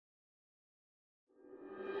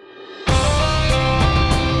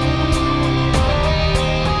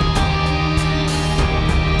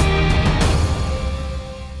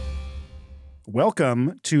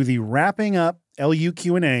Welcome to the wrapping up LU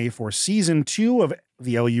Q&A for season 2 of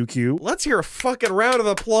the LUQ. Let's hear a fucking round of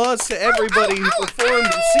applause to everybody who performed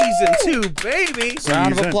in season 2, baby.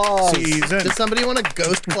 Round of applause. Season. Does somebody want a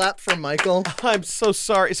ghost clap for Michael? I'm so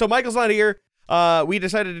sorry. So Michael's not here. We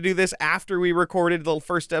decided to do this after we recorded the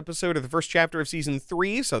first episode of the first chapter of season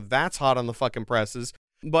 3, so that's hot on the fucking presses.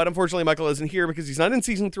 But unfortunately, Michael isn't here because he's not in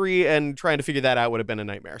season 3, and trying to figure that out would have been a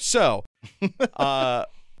nightmare. So,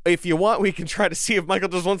 if you want, we can try to see if Michael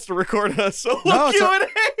just wants to record a solo Q&A.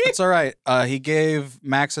 It's all right. He gave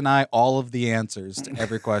Max and I all of the answers to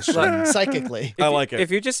every question. Psychically. I like it. If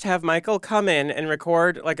you just have Michael come in and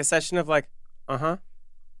record like a session of like, There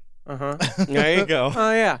you go.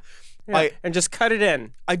 oh yeah. And just cut it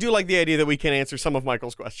in. I do like the idea that we can answer some of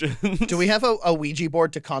Michael's questions. Do we have a Ouija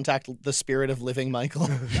board to contact the spirit of living Michael?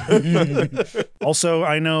 Also,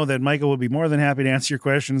 I know that Michael would be more than happy to answer your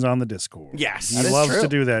questions on the Discord. Yes. He That is loves true. to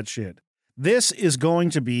do that shit. This is going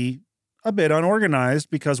to be a bit unorganized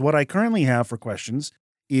because what I currently have for questions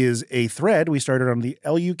is a thread we started on the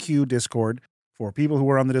LUQ Discord for people who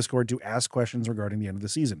are on the Discord to ask questions regarding the end of the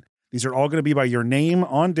season. These are all going to be by your name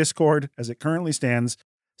on Discord as it currently stands.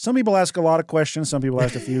 Some people ask a lot of questions. Some people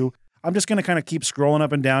ask a few. I'm just going to kind of keep scrolling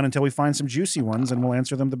up and down until we find some juicy ones, and we'll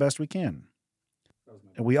answer them the best we can.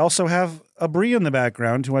 And we also have a Bree in the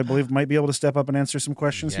background, who I believe might be able to step up and answer some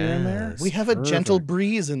questions here and there. We have a gentle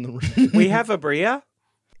breeze in the room. We have a Bria.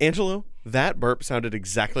 Angelo, that burp sounded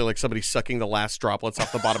exactly like somebody sucking the last droplets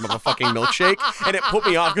off the bottom of a fucking milkshake, and it put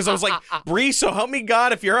me off because I was like, Bree, so help me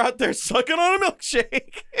God if you're out there sucking on a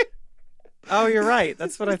milkshake. Oh, you're right.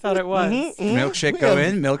 That's what I thought it was. Milkshake go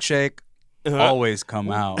in, milkshake always come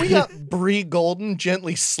out. We got Bree Golden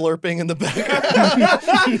gently slurping in the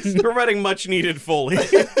background. Providing much needed Foley.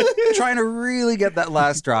 Trying to really get that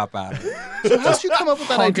last drop out of it. So how'd you come up with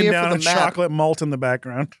that Honking idea down for a the map? chocolate malt in the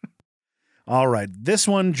background. All right. This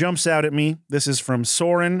one jumps out at me. This is from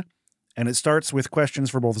Soren, and it starts with questions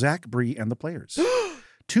for both Zach, Bree, and the players.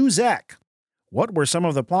 To Zach, what were some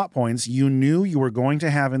of the plot points you knew you were going to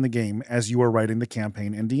have in the game as you were writing the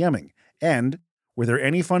campaign and DMing? And were there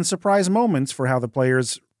any fun surprise moments for how the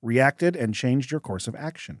players reacted and changed your course of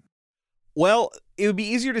action? Well, it would be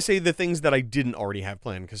easier to say the things that I didn't already have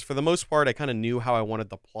planned, because for the most part, I kind of knew how I wanted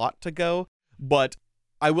the plot to go. But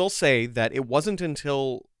I will say that it wasn't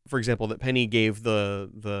until, for example, that Penny gave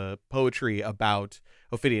the poetry about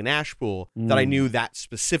Ophidian Ashpool that I knew that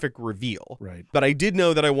specific reveal. Right. But I did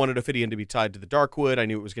know that I wanted Ophidian to be tied to the Darkwood. I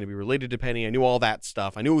knew it was going to be related to Penny. I knew all that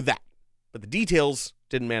stuff. I knew that. But the details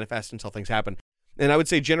didn't manifest until things happened. And I would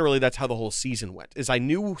say generally that's how the whole season went, is I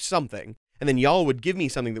knew something, and then y'all would give me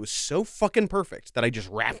something that was so fucking perfect that I just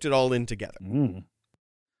wrapped it all in together.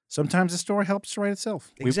 Sometimes the story helps to write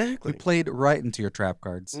itself. Exactly. We played right into your trap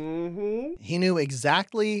cards. Mm-hmm. He knew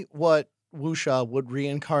exactly what Wusha would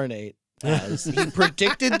reincarnate as. He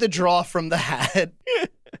predicted the draw from the hat.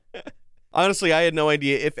 Honestly, I had no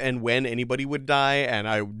idea if and when anybody would die, and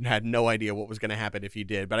I had no idea what was going to happen if he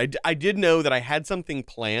did. But I did know that I had something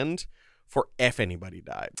planned for if anybody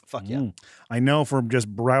died. Fuck yeah. I know from just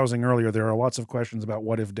browsing earlier, there are lots of questions about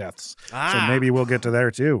what if deaths. So maybe we'll get to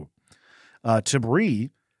there too. To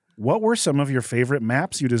Bree, what were some of your favorite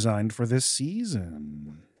maps you designed for this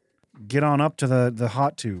season? Get on up to the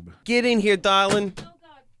hot tube. Get in here, darling.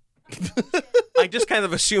 I just kind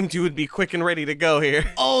of assumed you would be quick and ready to go here.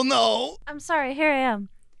 Oh no! I'm sorry, here I am.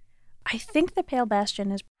 I think the Pale Bastion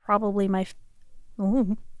is probably my...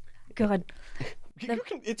 Oh, God.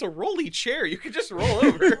 It's a rolly chair. You can just roll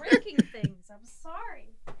over. Breaking things, I'm sorry.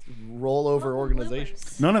 Roll over organization.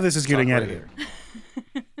 None of this is getting Talk edited.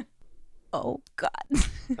 Oh, God. All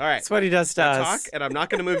right. That's what he does to Now us. talk, and I'm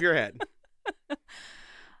not going to move your head.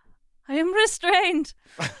 I am restrained.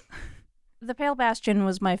 The Pale Bastion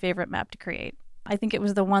was my favorite map to create. I think it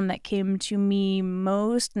was the one that came to me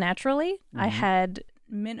most naturally. I had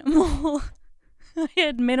minimal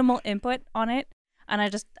input on it, and I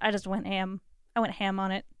just went ham. I went ham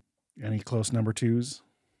on it. Any close number twos?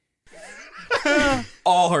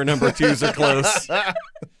 All her number twos are close.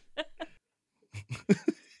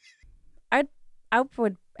 I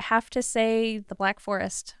would have to say the Black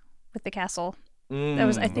Forest with the castle. That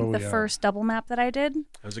was, I think, the first double map that I did.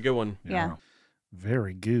 That was a good one. Yeah.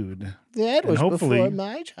 Very good. That And was hopefully- before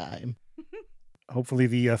my time. Hopefully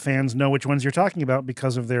the fans know which ones you're talking about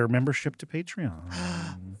because of their membership to Patreon.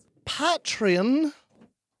 Patreon.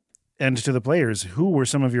 And to the players, who were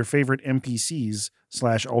some of your favorite NPCs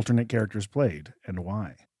 / alternate characters played and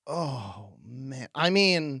why? Oh, man. I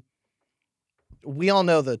mean, we all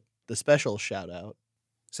know the special shout out.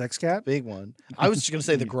 Sex cat? Big one. I was just gonna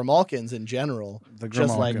say the Grimalkins in general. The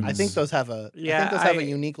Just like I Grimalkins. think those have a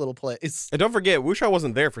unique little place. And don't forget, Wuxia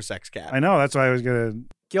wasn't there for Sex Cat. I know, that's why I was gonna.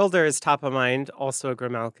 Gilder is top of mind, also a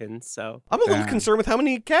Grimalkin. So I'm a little Damn. concerned with how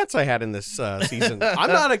many cats I had in this season.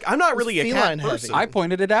 I'm not really a cat feline heavy. person. I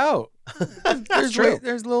pointed it out. There's true.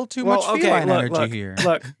 There's a little too Well, much okay, feline look, energy look, here.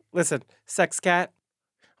 Look, listen, sex cat.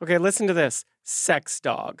 Okay, listen to this. Sex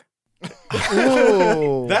dog.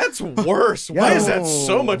 Ooh. That's worse. Why is that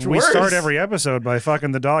so much We worse? start every episode by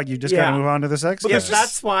fucking the dog. You just gotta Yeah. move on to the sex Yes, cat.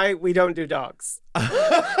 that's why we don't do dogs.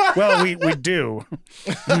 Well, we do.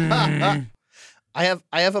 I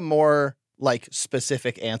have a more like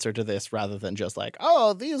specific answer to this rather than just like,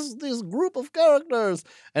 oh, these group of characters.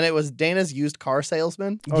 And it was Dana's used car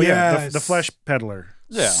salesman. Oh yeah, Yes. the flesh peddler.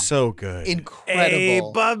 Yeah. So good.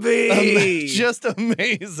 Incredible. Bubby. Just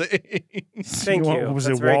amazing. Thank you. Was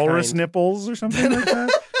That's it very walrus kind. nipples or something like that?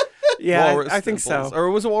 Yeah, Walrus I think nipples. so. Or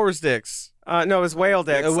was it walrus dicks? No, it was whale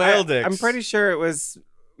dicks. Whale dicks. I'm pretty sure it was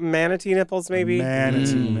manatee nipples, maybe.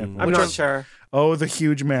 Manatee nipples. I'm not sure. Oh, the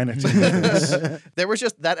huge manatee nipples. There was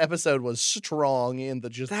just that episode was strong in the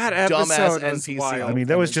just That dumbass episode was NPC. wild. I mean,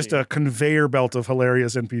 that was just a conveyor belt of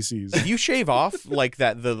hilarious NPCs. If you shave off like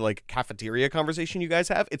the cafeteria conversation you guys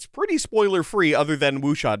have, it's pretty spoiler free other than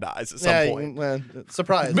Wuxia dies at some point.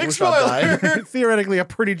 Surprise. Big Wuxia died. Theoretically, a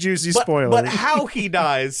pretty juicy But, spoiler. but how he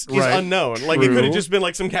dies is Right. unknown. Like it True. could have just been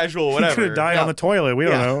like some casual he whatever. could have died on the toilet. We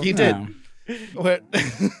don't Yeah, know. He did. No. What?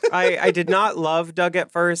 I did not love Doug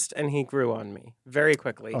at first, and he grew on me very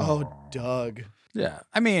quickly. Oh, Doug. Yeah.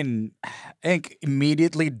 I mean, I think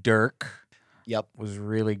immediately Dirk Yep. was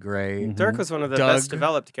really great. Dirk was one of the Doug. best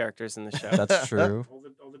developed characters in the show. That's true.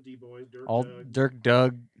 All the D-boys, Dirk, All Dirk,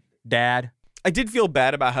 Doug, Dad. I did feel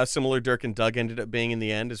bad about how similar Dirk and Doug ended up being in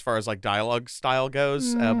the end as far as like dialogue style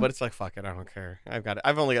goes. But it's like, fuck it, I don't care.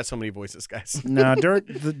 I've only got so many voices, guys. No,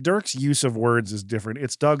 Dirk's use of words is different.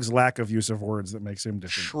 It's Doug's lack of use of words that makes him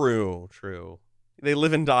different. True. They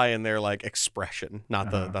live and die in their like expression,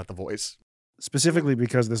 not the voice. Specifically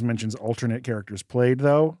because this mentions alternate characters played,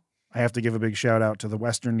 though, I have to give a big shout out to the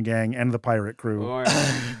Western Gang and the pirate crew.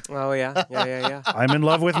 Oh yeah. I'm in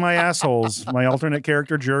love with my assholes. My alternate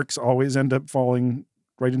character jerks always end up falling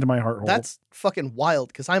right into my heart hole. That's fucking wild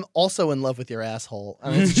because I'm also in love with your asshole.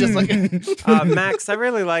 And it's just like, Max, I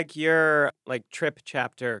really like your like trip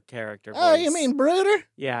chapter character. oh, voice. you mean Bruder?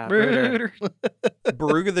 Yeah, Bruder.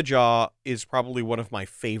 Baruga the Jaw is probably one of my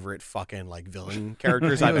favorite fucking like villain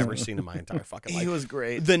characters I've ever seen in my entire fucking life. He was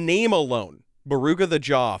great. The name alone, Baruga the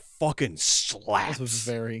Jaw, fucking slaps. This was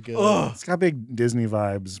very good. It's got big Disney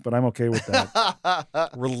vibes, but I'm okay with that.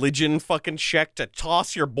 Religion fucking check to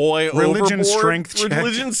toss your boy Religion overboard. strength check.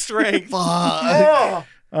 Religion strength. Fuck.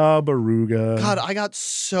 Baruga. God, I got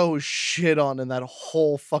so shit on in that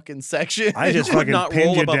whole fucking section. I just could fucking not pinned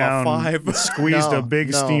roll you above a down, 5. squeezed No, a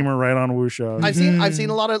big no. steamer right on Wuxia. I've seen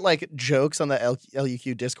a lot of like jokes on the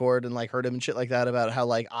LUQ Discord and like heard him and shit like that about how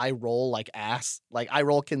like I roll like ass, like I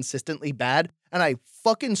roll consistently bad, and I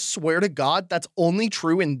fucking swear to God that's only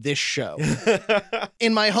true in this show.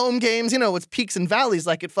 In my home games, you know, it's peaks and valleys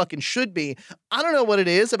like it fucking should be. I don't know what it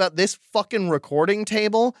is about this fucking recording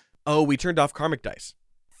table. Oh, we turned off karmic dice.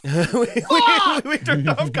 we turned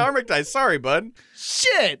off karmic dice. Sorry, bud.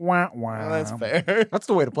 Shit. Wah, wah. Well, that's fair. That's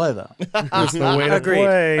the way to play, though. That's the way to Agreed.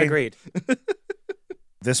 play. Agreed.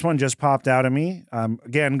 This one just popped out at me.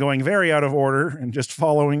 Again, going very out of order and just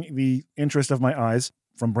following the interest of my eyes.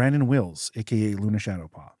 From Brandon Wills, a.k.a. Luna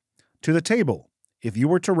Shadowpaw. To the table. If you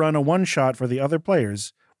were to run a one-shot for the other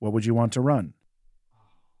players, what would you want to run?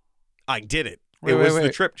 I did it. Wait, it was wait, the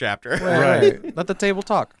wait. trip chapter. Right. Let the table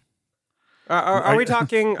talk. Are we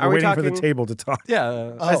talking? Are We're we waiting talking for the table to talk. Yeah.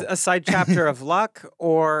 Oh. a side chapter of luck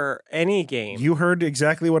or any game? You heard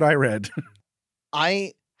exactly what I read.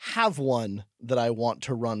 I have one that I want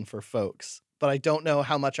to run for folks, but I don't know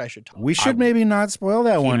how much I should talk. We should maybe not spoil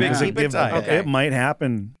that one. it- 'cause keep it tight. Okay. It might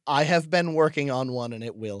happen. I have been working on one and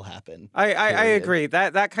it will happen. I Period. agree.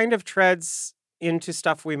 That kind of treads into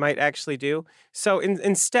stuff we might actually do. So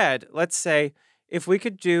instead, let's say if we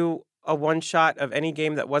could do a one shot of any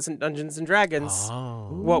game that wasn't Dungeons and Dragons,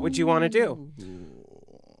 what would you want to do?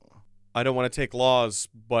 I don't want to take laws,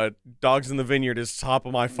 but Dogs in the Vineyard is top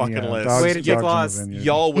of my fucking Yeah, list. dogs- Way to dogs take in the laws. vineyard.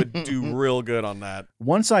 Y'all would do real good on that.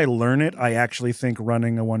 Once I learn it, I actually think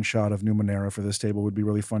running a one-shot of Numenera for this table would be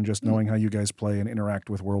really fun, just knowing how you guys play and interact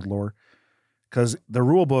with world lore. Because the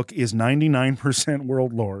rule book is 99%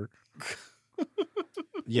 world lore.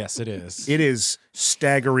 Yes, it is. It is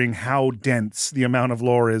staggering how dense the amount of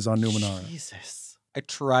lore is on Numenera. Jesus. I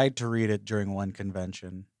tried to read it during one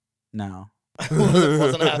convention. No.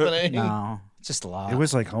 Wasn't happening. No. It's just a lot. It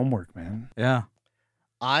was like homework, man. Yeah.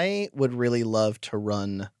 I would really love to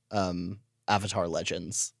run Avatar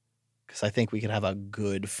Legends because I think we could have a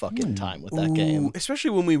good fucking time with that game.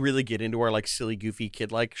 Especially when we really get into our like silly, goofy,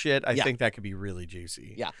 kid-like shit. I Yeah. think that could be really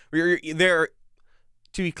juicy. Yeah.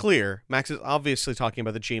 To be clear, Max is obviously talking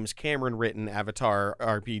about the James Cameron written Avatar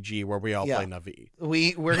RPG where we all Yeah. play Na'vi.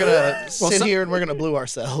 We're gonna sit so- here and we're gonna blue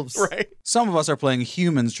ourselves. Right. Some of us are playing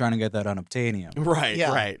humans trying to get that unobtainium. Right.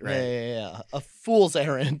 Yeah. Right. Yeah. A fool's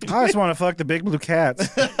errand. I just want to fuck the big blue cats.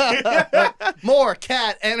 More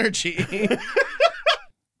cat energy.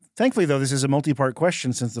 Thankfully, though, this is a multi-part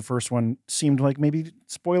question since the first one seemed like maybe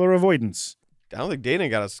spoiler avoidance. I don't think Dana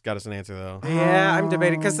got us an answer though. Yeah, I'm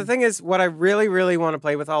debating because the thing is, what I really, really want to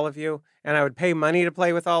play with all of you, and I would pay money to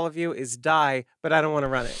play with all of you, is Die, but I don't want to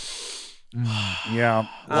run it. Yeah.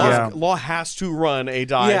 Law has to run a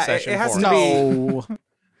die Yeah, session it has for to us. be- No.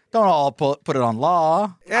 Don't all put it on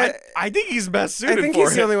Law. I think he's best suited I think for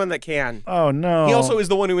he's the it. only one that can. Oh, no. He also is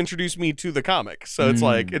the one who introduced me to the comic, so it's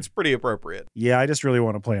like it's pretty appropriate. Yeah, I just really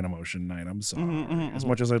want to play an emotion night. I'm sorry. Mhm, As mhm.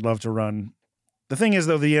 much as I'd love to run. The thing is,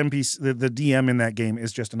 though, the NPC, the DM in that game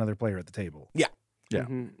is just another player at the table. Yeah.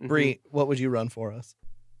 Mhm, mhm. Bree, what would you run for us?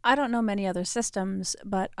 I don't know many other systems,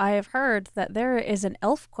 but I have heard that there is an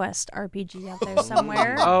ElfQuest RPG out there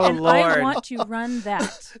somewhere, Oh, and I Lord. want to run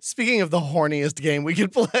that. Speaking of the horniest game we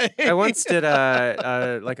could play, I once did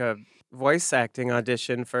a voice acting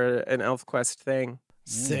audition for an ElfQuest thing.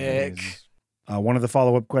 Sick. One of the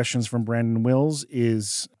follow-up questions from Brandon Wills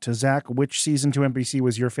is, to Zach, which Season 2 NPC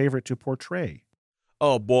was your favorite to portray?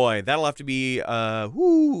 Oh boy, that'll have to be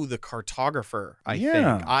the cartographer. I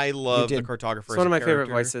Yeah. think I love the did. cartographer. It's as one a of my favorite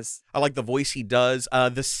character. voices. I like the voice he does.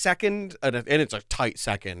 The second, and it's a tight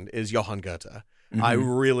second, is Johann Goethe. I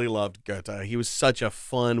really loved Goethe. He was such a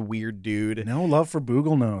fun, weird dude. No love for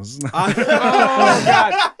Boogle Nose. Oh,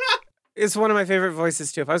 God. It's one of my favorite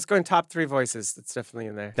voices, too. If I was going top 3 voices, that's definitely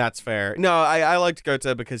in there. That's fair. No, I liked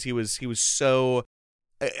Goethe because he was so.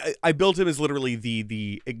 I built him as literally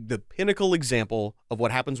the pinnacle example of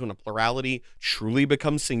what happens when a plurality truly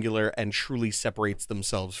becomes singular and truly separates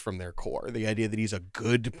themselves from their core. The idea that he's a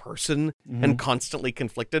good person and constantly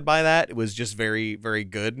conflicted by that, it was just very, very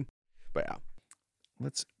good. But yeah.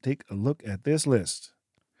 Let's take a look at this list.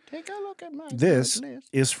 Take a look at my This list.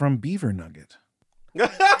 is from Beaver Nugget.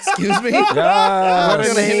 Excuse me. What You're a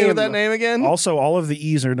gonna hit me with name. that name again? Also, all of the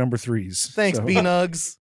E's are number 3s. Thanks, So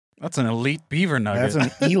B-Nugs. That's an elite beaver nugget.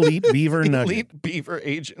 That's an elite Beaver Nugget. Elite Beaver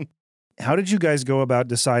agent. How did you guys go about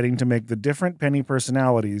deciding to make the different Penny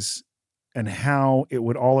personalities and how it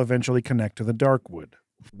would all eventually connect to the Darkwood?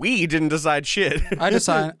 We didn't decide shit. I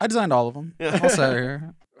designed all of them. I'll say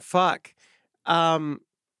here. Fuck.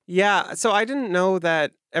 Yeah, so I didn't know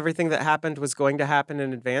that everything that happened was going to happen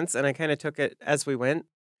in advance, and I kind of took it as we went.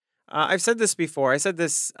 I've said this before. I said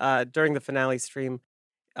this during the finale stream.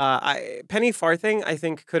 Penny Farthing, I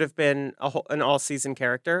think, could have been an all-season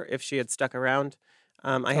character if she had stuck around.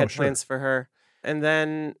 I had sure. plans for her. And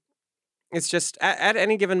then it's just, at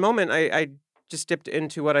any given moment, I just dipped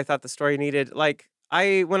into what I thought the story needed. Like,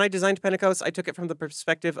 when I designed Pentecost, I took it from the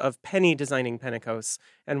perspective of Penny designing Pentecost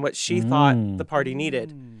and what she thought the party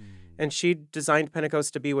needed. And she designed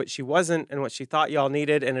Pentecost to be what she wasn't and what she thought y'all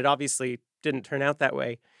needed, and it obviously didn't turn out that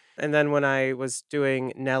way. And then when I was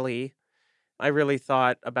doing Nellie, I really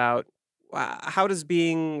thought about how does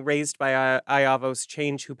being raised by Iavos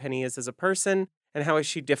change who Penny is as a person, and how is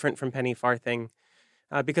she different from Penny Farthing?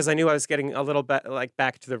 Because I knew I was getting a little bit like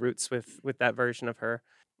back to the roots with that version of her.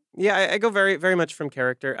 Yeah, I go very, very much from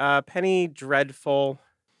character. Penny Dreadful.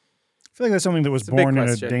 I feel like that's something that was It's a big born in a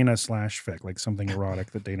question. Dana / like something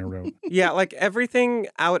erotic that Dana wrote. Yeah, like everything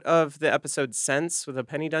out of the episode Sense with a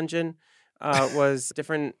Penny Dungeon was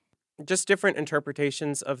different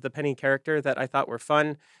interpretations of the Penny character that I thought were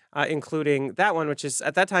fun, including that one, which is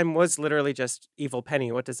at that time was literally just evil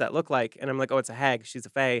Penny. What does that look like? And I'm like, oh, it's a hag. She's a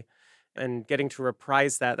fae. And getting to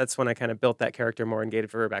reprise that's when I kind of built that character more and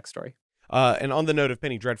gave her backstory. And on the note of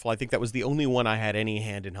Penny Dreadful, I think that was the only one I had any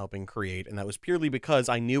hand in helping create, and that was purely because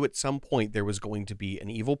I knew at some point there was going to be an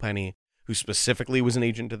evil Penny who specifically was an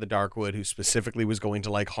agent to the Darkwood, who specifically was going to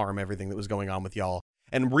like harm everything that was going on with y'all.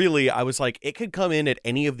 And really, I was like, it could come in at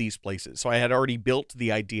any of these places. So I had already built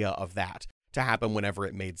the idea of that to happen whenever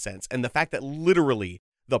it made sense. And the fact that literally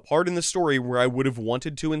the part in the story where I would have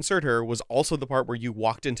wanted to insert her was also the part where you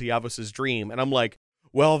walked into Yavos's dream. And I'm like,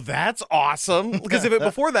 well, that's awesome. Because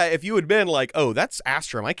before that, if you had been like, oh, that's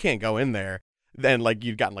Astrum, I can't go in there, then like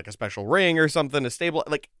you'd gotten like a special ring or something to stable,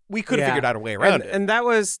 like we could have figured out a way around it. And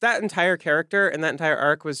that entire character and that entire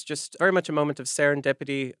arc was just very much a moment of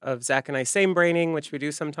serendipity of Zach and I same braining, which we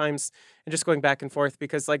do sometimes, and just going back and forth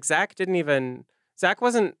because like Zach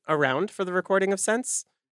wasn't around for the recording of Sense.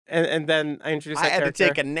 and then I introduced I that had character. to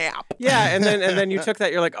take a nap. Yeah, and then you took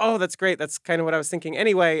that. You're like, oh, that's great. That's kind of what I was thinking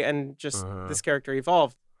anyway. And just this character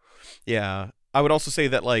evolved. Yeah. I would also say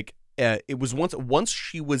that like it was once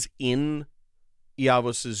she was in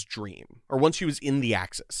Iavos's dream, or once she was in the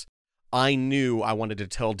Axis, I knew I wanted to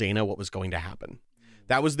tell Dana what was going to happen.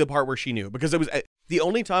 That was the part where she knew, because it was the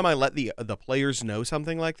only time I let the players know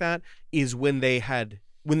something like that is when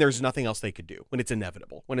there's nothing else they could do, when it's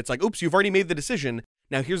inevitable, when it's like, oops, you've already made the decision.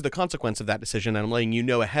 Now here's the consequence of that decision, and I'm letting you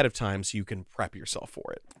know ahead of time so you can prep yourself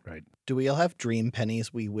for it. Right. Do we all have dream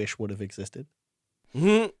pennies we wish would have existed?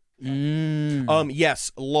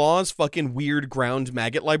 Yes, Law's fucking weird ground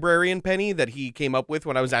maggot librarian penny that he came up with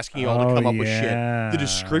when I was asking you all to come up with shit. The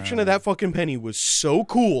description of that fucking penny was so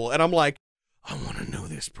cool, and I'm like, I want to know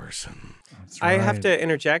this person. That's I have right. to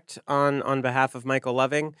interject on behalf of Michael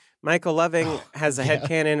Loving. Michael Loving has a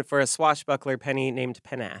headcanon for a swashbuckler penny named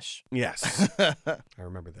Panache. Yes. I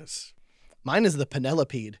remember this. Mine is the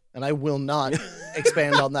Penelopede, and I will not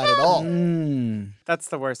expand on that at all. That's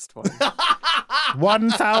the worst one.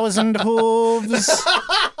 1,000 hooves.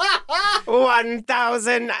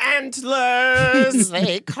 1,000 antlers.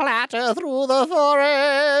 They clatter through the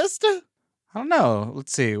forest. I don't know.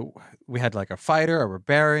 Let's see. We had like a fighter, a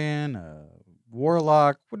barbarian, a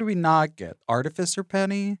warlock. What did we not get? Artificer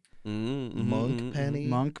penny? Monk penny.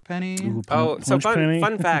 Monk penny? Ooh, Oh, so punch penny.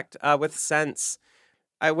 fun fact with Sense,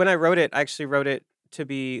 when I wrote it, I actually wrote it to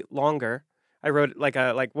be longer. I wrote like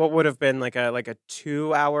what would have been like a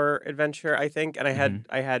 2-hour adventure, I think, and I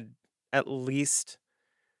had at least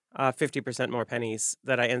 50% more pennies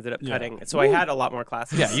that I ended up cutting. So I had a lot more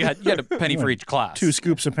classes. Yeah, you had a penny for each class. 2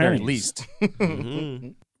 scoops of very pennies. least.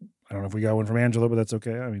 I don't know if we got one from Angela, but that's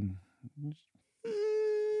okay. I mean,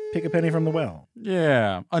 pick a penny from the well.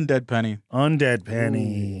 Yeah, undead penny. Undead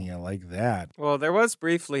penny. I like that. Well, there was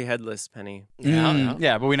briefly Headless Penny.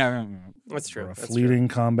 Yeah, but we never. That's true. For a That's fleeting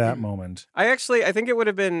combat moment. I think it would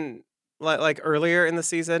have been like earlier in the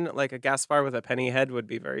season, like a Gaspar with a penny head would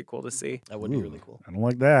be very cool to see. That would be really cool. I don't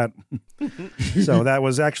like that. So that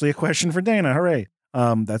was actually a question for Dana. Hooray.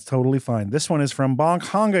 That's totally fine. This one is from Bonk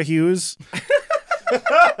Honga Hughes.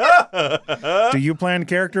 Do you plan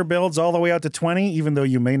character builds all the way out to 20, even though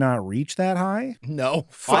you may not reach that high? No.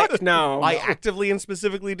 Fuck no. I actively and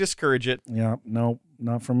specifically discourage it. Yeah, no,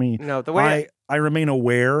 not for me. No, the way I remain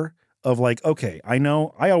aware of like, okay, I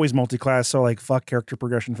know I always multi-class, so like fuck character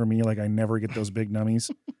progression for me. Like I never get those big nummies.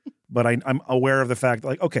 But I'm aware of the fact that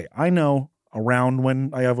like, okay, I know around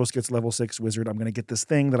when Iavos gets level 6 wizard, I'm going to get this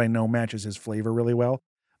thing that I know matches his flavor really well.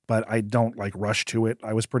 But I don't like rush to it.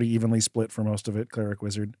 I was pretty evenly split for most of it, cleric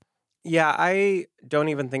wizard. Yeah, I don't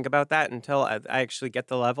even think about that until I actually get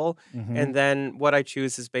the level. Mhm. And then what I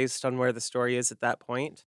choose is based on where the story is at that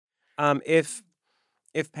point.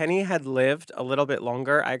 If Penny had lived a little bit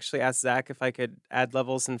longer, I actually asked Zach if I could add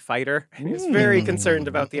levels in fighter. And he was very concerned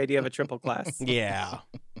about the idea of a triple class. Yeah.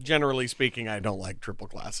 Generally speaking, I don't like triple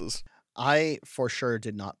classes. I for sure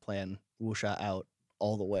did not plan Wuxia out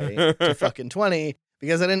all the way to fucking 20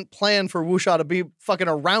 because I didn't plan for Wuxia to be fucking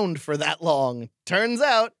around for that long. Turns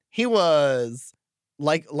out he was.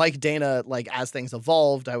 Like Dana, like as things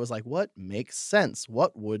evolved, I was like, what makes sense?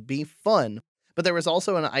 What would be fun? But there was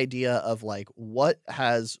also an idea of like, what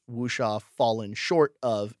has Wuxia fallen short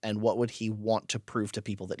of and what would he want to prove to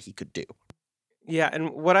people that he could do? Yeah, and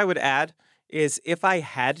what I would add is if I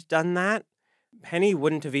had done that, Penny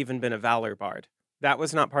wouldn't have even been a Valor Bard. That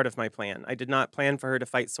was not part of my plan. I did not plan for her to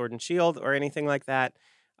fight Sword and Shield or anything like that.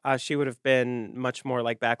 She would have been much more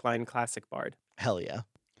like backline classic Bard. Hell yeah.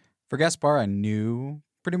 For Gaspar, I knew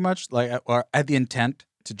pretty much, like, or I had the intent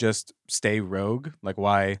to just stay rogue. Like,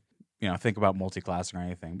 why, think about multi-classing or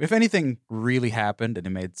anything. If anything really happened and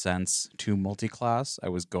it made sense to multi-class, I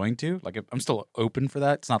was going to. Like, I'm still open for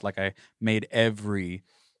that. It's not like I made every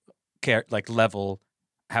level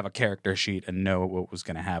have a character sheet and know what was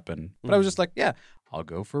going to happen. But I was just like, yeah, I'll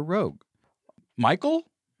go for rogue. Michael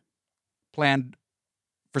planned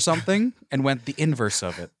for something and went the inverse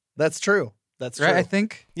of it. That's true. That's true. Right, I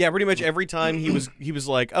think. Yeah, pretty much every time he was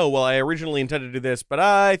like, oh, well, I originally intended to do this, but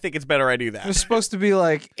I think it's better I do It was that. supposed to be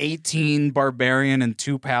like 18 barbarian and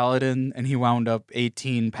 2 paladin, and he wound up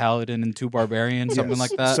 18 paladin and 2 barbarian, something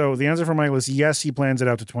like that. So the answer for Michael is yes, he plans it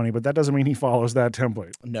out to 20, but that doesn't mean he follows that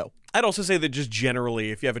template. No. I'd also say that just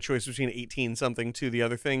generally, if you have a choice between 18 something to the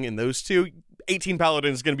other thing in those two, 18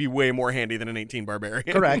 paladin is going to be way more handy than an 18 barbarian.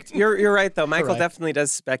 Correct. You're right, though. Michael Correct. definitely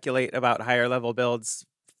does speculate about higher level builds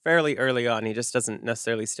fairly early on. He just doesn't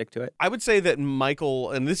necessarily stick to it. I would say that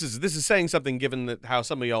Michael, and this is saying something given that how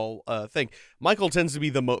some of y'all think, Michael tends to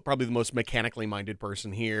be probably the most mechanically minded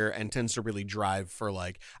person here, and tends to really drive for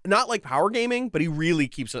like not like power gaming, but he really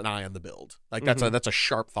keeps an eye on the build. Like that's a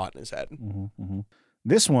sharp thought in his head.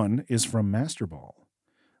 This one is from Master Ball.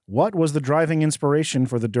 What was the driving inspiration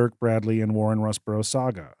for the Dirk Bradley and Warren Russborough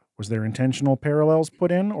saga? Was there intentional parallels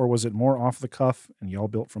put in, or was it more off the cuff and y'all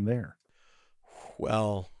built from there?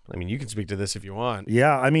 Well, I mean, you can speak to this if you want.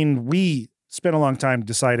 Yeah, I mean, we spent a long time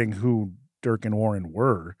deciding who Dirk and Warren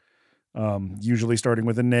were, usually starting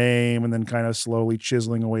with a name and then kind of slowly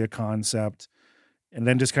chiseling away a concept, and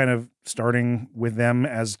then just kind of starting with them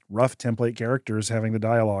as rough template characters, having the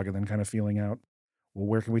dialogue, and then kind of feeling out, well,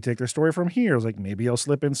 where can we take their story from here? I was like, maybe I'll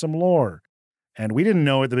slip in some lore. And we didn't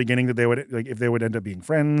know at the beginning that they would, like, if they would end up being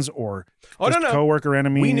friends or just coworker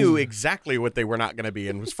enemies. We knew exactly what they were not going to be,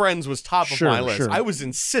 and friends was top of my list. I was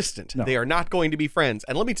insistent they are not going to be friends,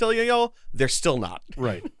 and let me tell you, y'all, they're still not.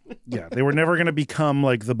 Right? Yeah, they were never going to become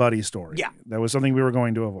like the buddy story. Yeah, that was something we were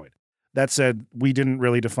going to avoid. That said, we didn't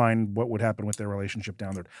really define what would happen with their relationship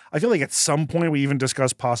down there. I feel like at some point we even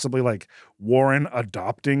discussed possibly like Warren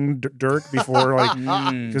adopting Dirk before, like,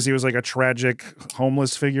 because he was like a tragic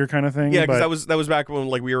homeless figure kind of thing. Yeah, because that was back when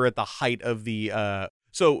like we were at the height of the.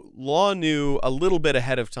 So Law knew a little bit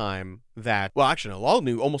ahead of time that, well, actually, no, Law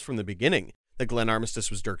knew almost from the beginning that Glenn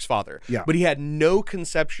Armistice was Dirk's father. Yeah, but he had no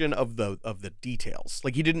conception of the details.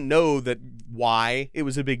 Like he didn't know that why it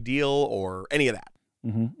was a big deal or any of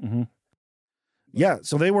that. Yeah,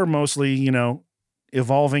 so they were mostly,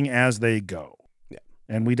 evolving as they go. Yeah.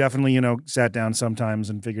 And we definitely, sat down sometimes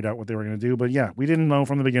and figured out what they were going to do. But yeah, we didn't know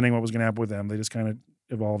from the beginning what was going to happen with them. They just kind of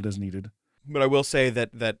evolved as needed. But I will say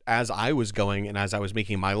that as I was going and as I was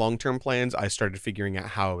making my long-term plans, I started figuring out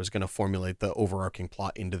how I was going to formulate the overarching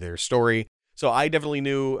plot into their story. So I definitely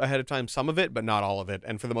knew ahead of time some of it, but not all of it.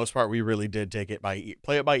 And for the most part, we really did take it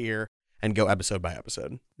play it by ear and go episode by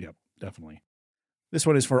episode. Yep, definitely. This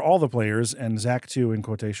one is for all the players, and Zach too in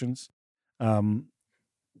quotations, or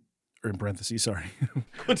in parentheses, sorry.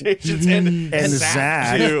 Quotations and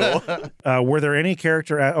Zach too. Were there any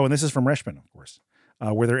character? And this is from Reshman, of course.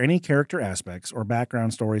 Were there any character aspects or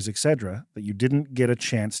background stories, etc., that you didn't get a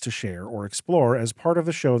chance to share or explore as part of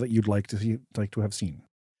the show that you'd like to have seen?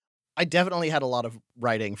 I definitely had a lot of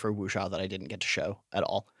writing for Wuxia that I didn't get to show at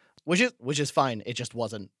all, which is fine. It just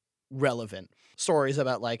wasn't relevant. Stories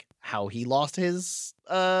about like how he lost his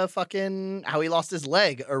how he lost his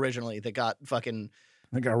leg originally that got retconned.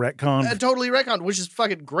 Totally retconned, which is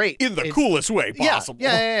fucking great. In the coolest way possible.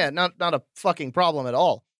 Yeah. Not a fucking problem at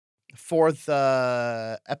all. For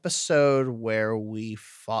the episode where we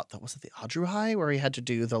fought, was it the Adruhai, where he had to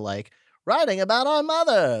do the like writing about our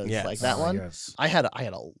mothers, like that one. Yes. I had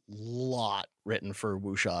a lot written for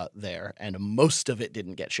Wuxia there, and most of it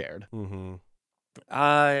didn't get shared.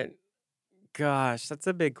 Gosh, that's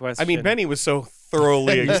a big question. I mean, Benny was so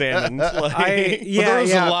thoroughly examined. There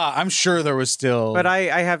was a lot. I'm sure there was still. But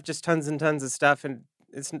I have just tons and tons of stuff, and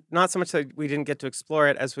it's not so much that we didn't get to explore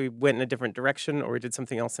it as we went in a different direction or we did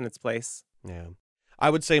something else in its place. Yeah. I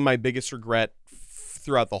would say my biggest regret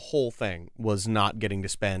throughout the whole thing was not getting to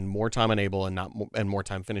spend more time on Abel and more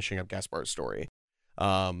time finishing up Gaspar's story.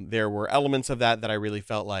 There were elements of that I really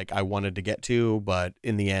felt like I wanted to get to, but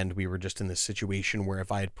in the end, we were just in this situation where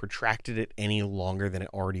if I had protracted it any longer than it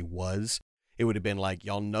already was, it would have been like,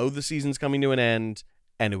 y'all know the season's coming to an end,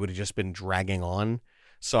 and it would have just been dragging on.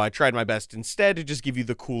 So I tried my best instead to just give you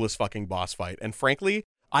the coolest fucking boss fight. And frankly,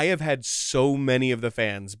 I have had so many of the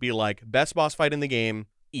fans be like, best boss fight in the game,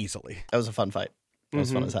 easily. That was a fun fight. It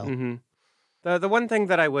was fun as hell. The one thing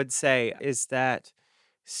that I would say is that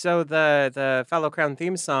so the Fallow Crown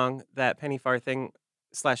theme song that Penny Farthing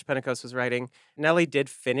 / Pentecost was writing, Nelly did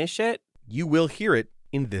finish it. You will hear it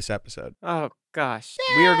in this episode. Oh, gosh.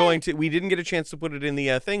 We didn't get a chance to put it in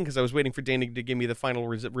the thing because I was waiting for Danny to give me the final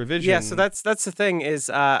revision. Yeah, so that's the thing is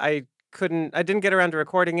I didn't get around to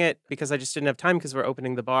recording it because I just didn't have time because we're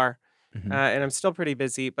opening the bar. And I'm still pretty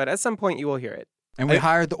busy, but at some point you will hear it. And we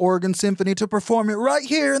hired the Oregon Symphony to perform it right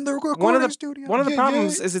here in the recording studio. One of the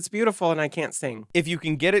problems is it's beautiful and I can't sing. If you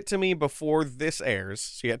can get it to me before this airs,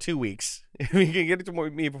 so you got 2 weeks. If you can get it to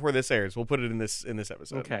me before this airs, we'll put it in this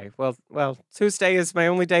episode. Okay. Well, Tuesday is my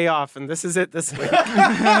only day off, and this is it this week.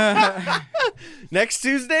 Next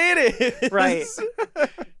Tuesday it is. Right.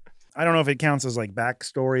 I don't know if it counts as like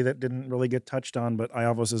backstory that didn't really get touched on, but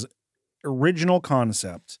Iavos' original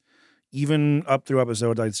concept, even up through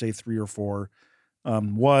episodes, I'd say 3 or 4,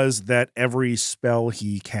 was that every spell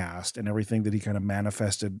he cast and everything that he kind of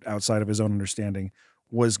manifested outside of his own understanding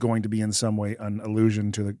was going to be in some way an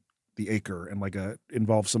allusion to the acre and like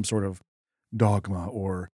involve some sort of dogma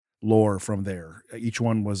or lore from there. Each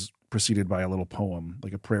one was preceded by a little poem,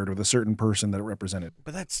 like a prayer to the certain person that it represented.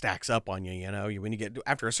 But that stacks up on you, you know? When you get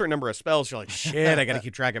after a certain number of spells, you're like, shit, I got to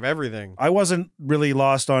keep track of everything. I wasn't really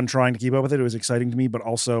lost on trying to keep up with it. It was exciting to me, but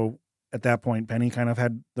also at that point, Penny kind of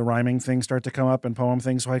had the rhyming thing start to come up and poem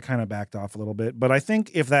things, so I kind of backed off a little bit. But I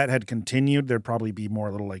think if that had continued, there'd probably be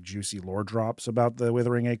more little like juicy lore drops about the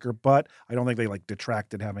Withering Acre, but I don't think they like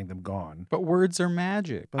detracted having them gone. But words are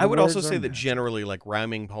magic. But I would also words say are that magic. generally, like,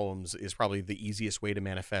 rhyming poems is probably the easiest way to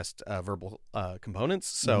manifest verbal components.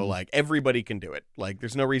 So, like, everybody can do it. Like,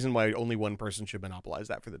 there's no reason why only one person should monopolize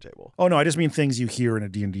that for the table. Oh no, I just mean things you hear in a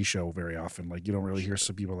D&D show very often. Like you don't really hear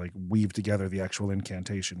some people like weave together the actual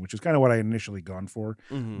incantation, which is kind of what I initially gone for.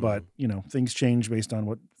 Mhm. But, you know, things change based on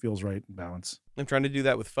what feels right and balance. I'm trying to do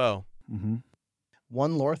that with Foe. Mm-hmm.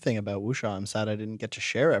 One lore thing about Wuxia I'm sad I didn't get to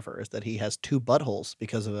share ever is that he has 2 buttholes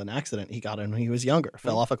because of an accident he got in when he was younger.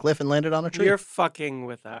 Fell off a cliff and landed on a tree. You're fucking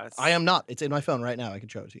with us. I am not. It's in my phone right now. I can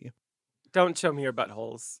show it to you. Don't show me your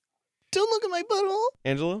buttholes. Don't look at my butthole.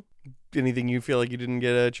 Angela, anything you feel like you didn't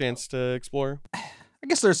get a chance to explore? I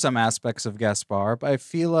guess there's some aspects of Gaspar, but I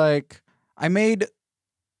feel like I made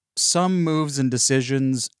some moves and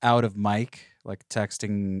decisions out of Mike, like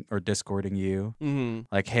texting or discording you. Mm-hmm.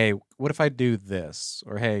 Like, hey, what if I do this?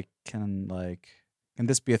 Or hey, can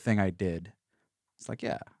this be a thing I did? It's like,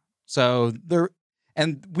 yeah. So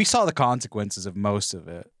and we saw the consequences of most of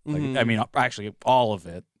it. Like, Mhm. I mean, actually all of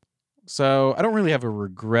it. So I don't really have a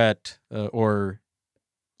regret or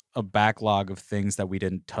a backlog of things that we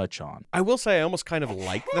didn't touch on. I will say I almost kind of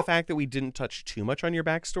like the fact that we didn't touch too much on your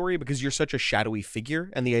backstory because you're such a shadowy figure,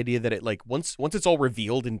 and the idea that it like once it's all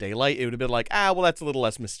revealed in daylight, it would have been like, well, that's a little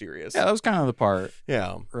less mysterious. Yeah, that was kind of the part,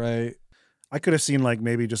 Yeah. right? I could have seen like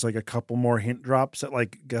maybe just like a couple more hint drops at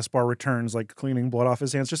like Gaspar returns, like cleaning blood off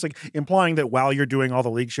his hands, just like implying that while you're doing all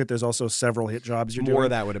the league shit, there's also several hit jobs you're More doing. of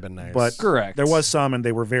that would have been nice. But Correct. there was some, and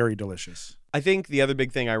they were very delicious. I think the other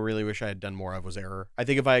big thing I really wish I had done more of was error. I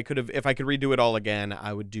think if I could redo it all again,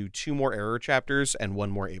 I would do 2 more error chapters and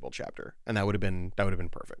 1 more able chapter, and that would have been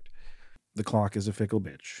perfect. The clock is a fickle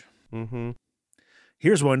bitch. Mm-hmm.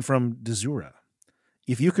 Here's one from Dezura.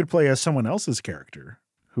 If you could play as someone else's character,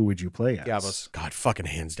 who would you play as? Yavos. God, fucking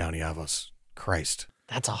hands down Yavos. Christ.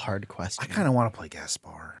 That's a hard question. I kind of want to play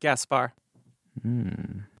Gaspar. Gaspar.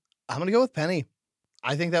 I'm going to go with Penny.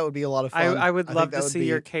 I think that would be a lot of fun. I would think love that to would see be-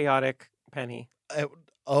 your chaotic Penny.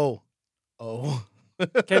 Oh.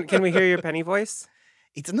 Can we hear your Penny voice?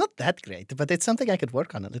 It's not that great, but it's something I could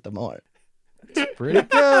work on a little more. Pretty good.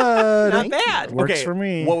 Not Thank bad. Works Okay, for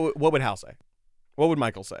me. What would Hal say? What would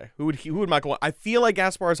Michael say? Who would Michael want? I feel like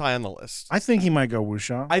Gaspar is high on the list. I think he might go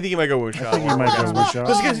Wuxia. I think he might go Wuxia. I think he might go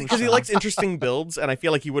Wuxia. Because he likes interesting builds, and I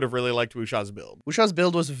feel like he would have really liked Wuxia's build. Wuxia's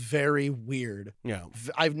build was very weird. Yeah.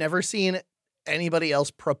 I've never seen anybody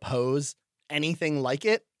else propose anything like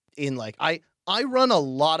it in like I run a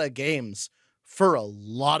lot of games for a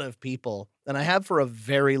lot of people, and I have for a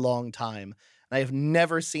very long time. And I have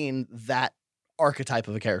never seen that archetype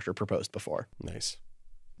of a character proposed before. Nice.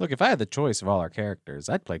 Look, if I had the choice of all our characters,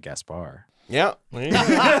 I'd play Gaspar. Yeah.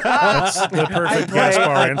 That's the I perfect play Gaspar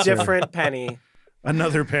a answer. different Penny.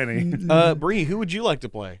 Another penny. Bree, who would you like to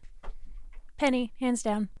play? Penny, hands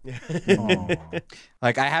down. Aw.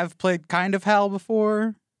 Like, I have played kind of Hal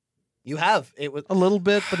before, You have it was a little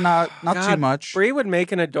bit, but not too God, much. Bree would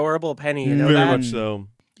make an adorable Penny. You know Very that? much so.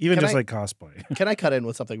 Even Can just I- like cosplay. Can I cut in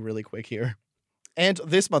with something really quick here? And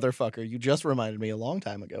this motherfucker, you just reminded me a long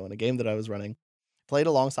time ago in a game that I was running, played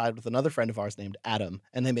alongside with another friend of ours named Adam,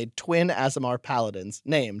 and they made twin Aasimar paladins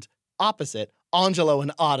named opposite Angelo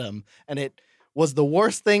and Autumn, and it was the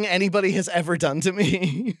worst thing anybody has ever done to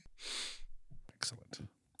me. Excellent.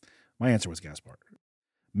 My answer was Gaspar.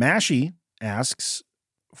 Mashy asks,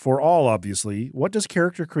 for all, obviously, what does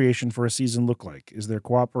character creation for a season look like? Is there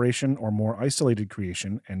cooperation or more isolated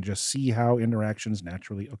creation, and just see how interactions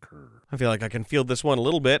naturally occur? I feel like I can field this one a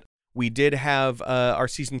little bit. We did have our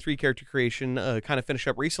season 3 character creation kind of finish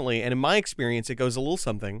up recently, and in my experience, it goes a little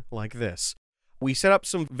something like this. We set up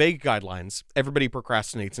some vague guidelines. Everybody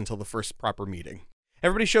procrastinates until the first proper meeting.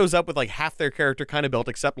 Everybody shows up with like half their character kind of built,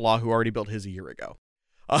 except Law, who already built his a year ago.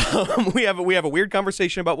 We have a weird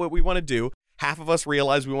conversation about what we want to do. Half of us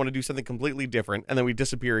realize we want to do something completely different, and then we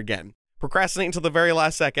disappear again. Procrastinate until the very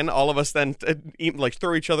last second. All of us then like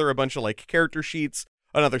throw each other a bunch of like character sheets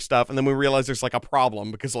and other stuff, and then we realize there's like a problem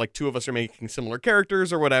because like 2 of us are making similar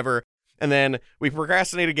characters or whatever. And then we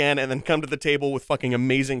procrastinate again, and then come to the table with fucking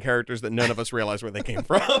amazing characters that none of us realize where they came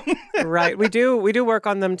from. Right. We do work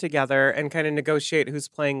on them together and kind of negotiate who's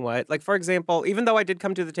playing what. Like, for example, even though I did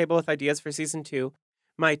come to the table with ideas for season 2,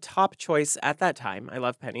 my top choice at that time, I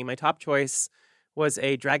love Penny, my top choice was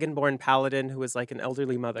a Dragonborn paladin who was like an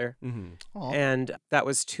elderly mother. Mm-hmm. Aw. And that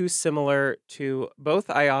was too similar to both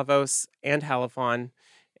Iavos and Halifon.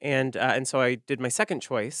 And so I did my second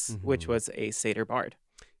choice, which Mhm. was a Satyr Bard.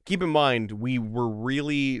 Keep in mind, we were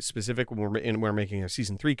really specific when we're making our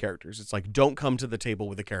season 3 characters. It's like, don't come to the table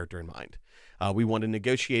with a character in mind. We want to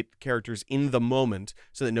negotiate characters in the moment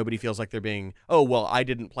so that nobody feels like they're being, oh, well, I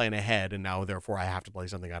didn't plan ahead and now therefore I have to play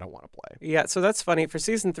something I don't want to play. Yeah, so that's funny. For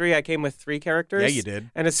season 3, I came with 3 characters. Yeah, you did.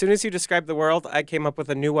 And as soon as you described the world, I came up with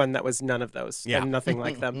a new one that was none of those. Yeah. And nothing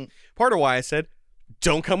like them. Part of why I said,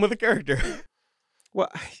 don't come with a character. Well,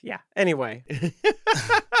 yeah. Anyway.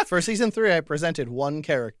 For season 3, I presented one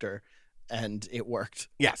character, and it worked.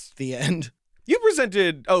 Yes. The end. You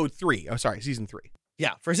presented, 3. Oh, sorry, season 3.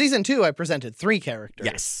 Yeah, for season 2, I presented 3 characters.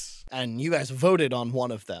 Yes. And you guys voted on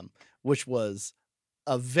one of them, which was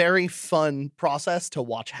a very fun process to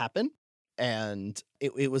watch happen. And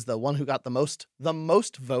it was the one who got the most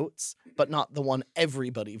votes, but not the one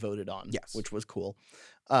everybody voted on. Yes. Which was cool.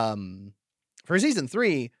 For season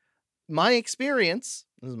 3, my experience,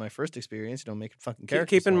 this is my first experience, making fucking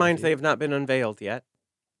characters. Keep in all mind of they you. have not been unveiled yet.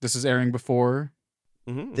 This is airing before.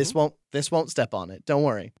 Mm-hmm. This won't step on it. Don't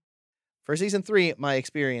worry. For season 3, my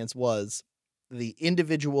experience was the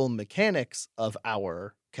individual mechanics of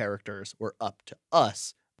our characters were up to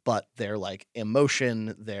us, but their like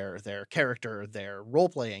emotion, their character, their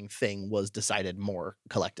role-playing thing was decided more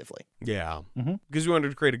collectively. Yeah. Mhm. Because we wanted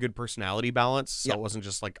to create a good personality balance, so Yeah. it wasn't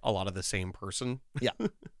just like a lot of the same person.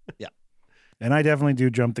 And I definitely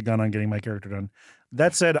do jump the gun on getting my character done.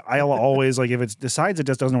 That said, I'll always like if it decides it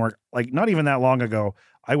just doesn't work. Like not even that long ago,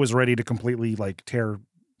 I was ready to completely like tear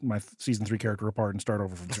my season 3 character apart and start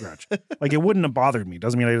over from scratch. Like it wouldn't have bothered me.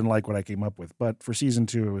 Doesn't mean I didn't like what I came up with, but for season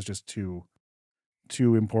 2, it was just too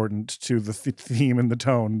important to the theme and the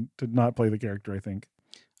tone to not play the character. I think.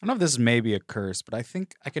 I don't know if this is maybe a curse, but I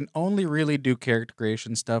think I can only really do character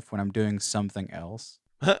creation stuff when I'm doing something else.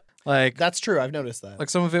 Like That's true. I've noticed that.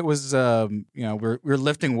 like some of it was we're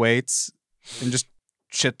lifting weights and just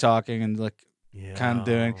shit talking and like Yeah. kind of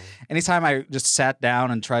doing. Anytime I just sat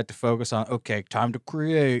down and tried to focus on okay, time to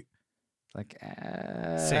create, like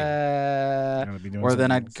I would be doing or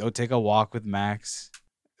then something I'd else. go take a walk with Max.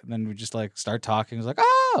 And then we just like start talking. It's like,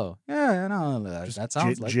 oh yeah, no, that sounds like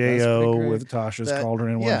that's pretty J.O. great. with Tasha's That-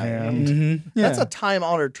 cauldron in one yeah. hand. Mhm, yeah. That's a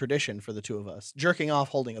time-honored tradition for the two of us, jerking off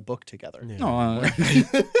holding a book together. Yeah. No,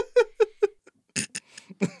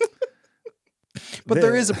 but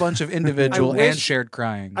there is a bunch of individual and wish- shared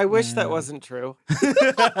crying. I wish that Yeah. wasn't true.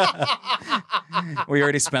 We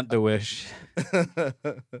already spent the wish.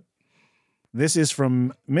 This is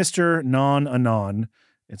from Mr. Non-Anon.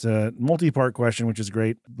 It's a multi-part question, which is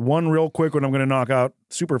great. One real quick one I'm going to knock out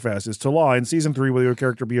super fast is Tala, in season 3, will your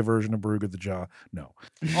character be a version of Baruga the Jaw? No.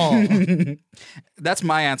 Oh, That's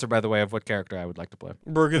my answer, by the way, of what character I would like to play.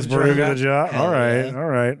 Burger's Baruga the Jaw? Hell All right, yeah. all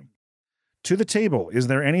right. To the table, is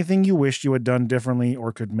there anything you wished you had done differently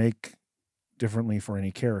or could make differently for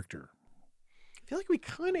any character? I feel like we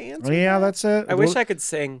kind of Oh, answered yeah, that. that's it. I wish I could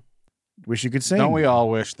sing. Wish you could sing. Don't we all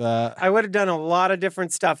wish that? I would have done a lot of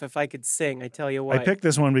different stuff if I could sing. I tell you what. I picked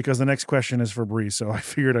this one because the next question is for Bree, so I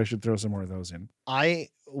figured I should throw some more of those in.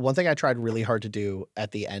 one thing I tried really hard to do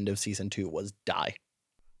at the end of season 2 was die.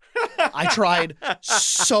 I tried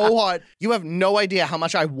so hard. You have no idea how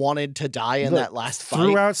much I wanted to die in Look, that last fight.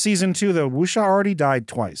 Throughout season 2, though, Wusha already died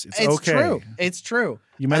twice. It's okay. True. It's true.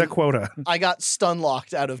 You met a And- quota. I got stun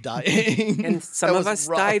locked out of dying. and some That of was us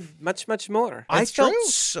rough. died much, much more. I It's felt true.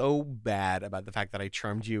 so bad about the fact that I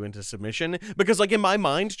charmed you into submission because, like, in my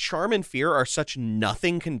mind, charm and fear are such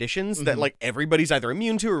nothing conditions that, Mhm. like, everybody's either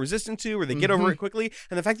immune to or resistant to, or they get over Mhm. it quickly.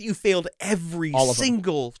 And the fact that you failed every All of them.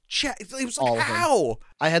 single check, it was like, All of them. how?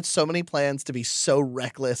 I had so many plans to be so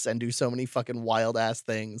reckless and do so many fucking wild ass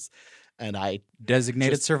things, and I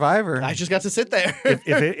Designated survivor. just got to sit there.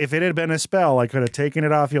 if it had been a spell, I could have taken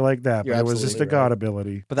it off you like that, You're but it was just a absolutely god right.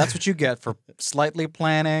 ability. But that's what you get for slightly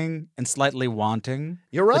planning and slightly wanting.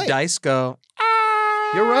 You're right. The dice go.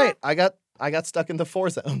 You're right. I got stuck in the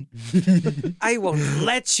 4 zone. I won't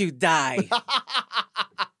let you die.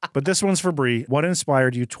 But this one's for Bree. What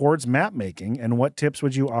inspired you towards map making, and what tips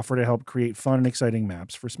would you offer to help create fun and exciting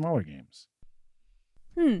maps for smaller games?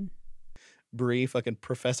 Bree fucking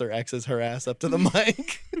Professor X's her ass up to the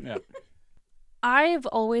mic. I've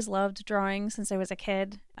always loved drawing since I was a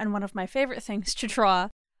kid, and one of my favorite things to draw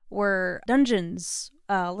were dungeons,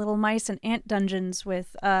 little mice and ant dungeons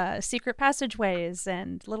with secret passageways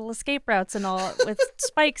and little escape routes and all with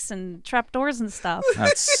spikes and trapdoors and stuff.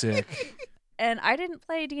 That's sick. And I didn't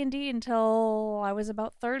play D&D until I was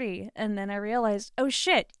about 30. And then I realized, oh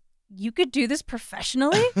shit, you could do this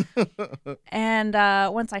professionally? And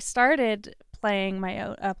once I started planning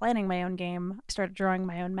my own game, I started drawing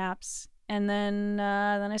my own maps. And then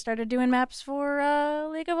I started doing maps for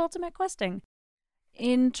League of Ultimate Questing.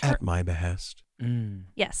 At my behest.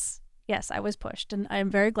 Yes, I was pushed, and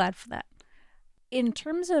I'm very glad for that. In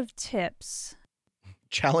terms of tips,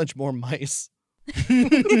 Challenge more mice.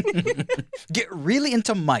 Get really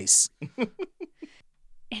into mice.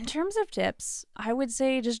 in terms of tips, I would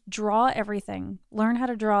say just draw everything. Learn how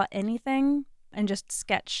to draw anything and just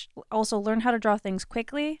sketch. Also, learn how to draw things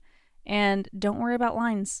quickly, and don't worry about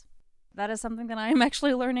lines. That is something that I am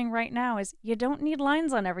actually learning right now, is you don't need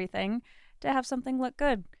lines on everything to have something look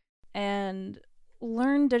good. And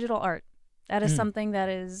learn digital art. That is something that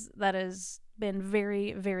has been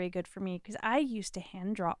very, very good for me, because I used to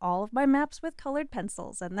hand draw all of my maps with colored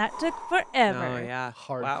pencils, and that took forever. Oh, yeah.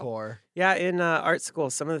 Hardcore. Wow. Yeah, in art school,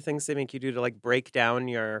 some of the things they make you do to like break down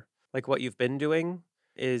your like what you've been doing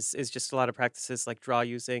is just a lot of practices, like draw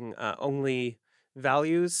using only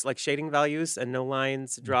values, like shading values and no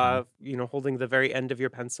lines, draw, holding the very end of your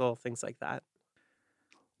pencil, things like that.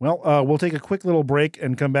 Well, we'll take a quick little break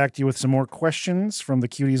and come back to you with some more questions from the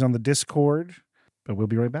cuties on the Discord, but we'll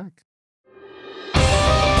be right back.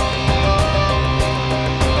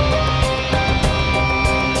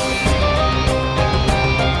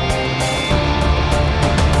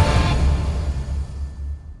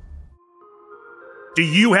 Do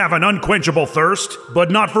you have an unquenchable thirst, but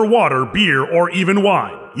not for water, beer, or even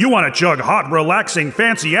wine? You want to chug hot, relaxing,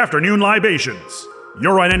 fancy afternoon libations.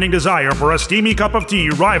 Your unending desire for a steamy cup of tea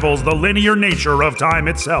rivals the linear nature of time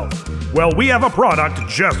itself. Well, we have a product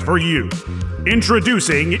just for you.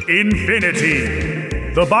 Introducing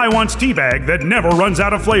Infinity, the buy-once tea bag that never runs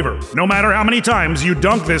out of flavor. No matter how many times you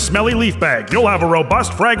dunk this smelly leaf bag, you'll have a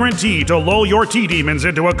robust, fragrant tea to lull your tea demons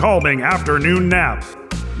into a calming afternoon nap.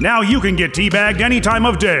 Now you can get teabagged any time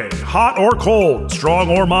of day, hot or cold, strong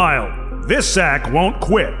or mild. This sack won't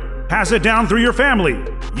quit. Pass it down through your family.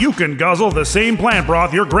 You can guzzle the same plant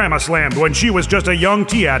broth your grandma slammed when she was just a young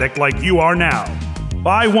tea addict like you are now.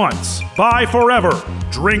 Buy once, buy forever.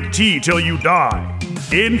 Drink tea till you die.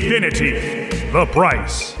 Infinity. The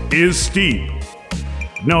price is steep.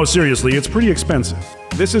 No, seriously, it's pretty expensive.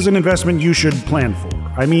 This is an investment you should plan for.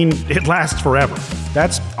 I mean, it lasts forever.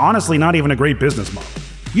 That's honestly not even a great business model.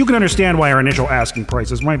 You can understand why our initial asking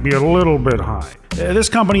prices might be a little bit high. This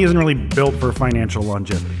company isn't really built for financial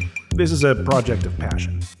longevity. This is a project of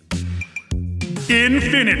passion.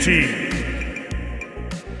 Infinity!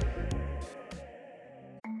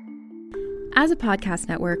 As a podcast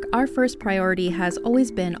network, our first priority has always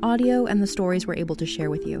been audio and the stories we're able to share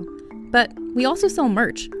with you. But we also sell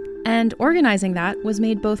merch, and organizing that was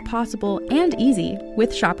made both possible and easy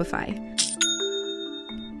with Shopify.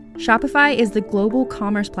 Shopify is the global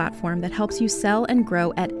commerce platform that helps you sell and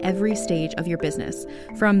grow at every stage of your business,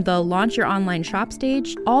 from the launch your online shop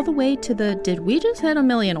stage all the way to the did we just hit 1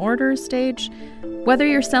 million orders stage. Whether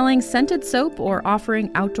you're selling scented soap or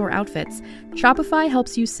offering outdoor outfits, Shopify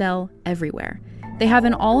helps you sell everywhere. They have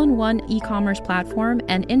an all-in-one e-commerce platform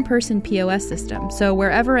and in-person POS system, so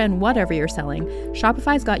wherever and whatever you're selling,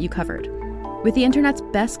 Shopify's got you covered. With the internet's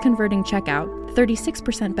best converting checkout,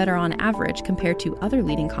 36% better on average compared to other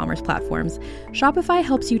leading commerce platforms, Shopify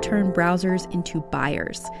helps you turn browsers into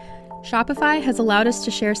buyers. Shopify has allowed us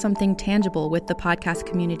to share something tangible with the podcast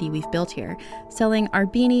community we've built here, selling our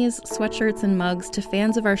beanies, sweatshirts, and mugs to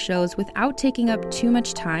fans of our shows without taking up too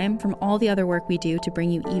much time from all the other work we do to bring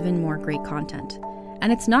you even more great content.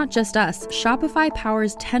 And it's not just us. Shopify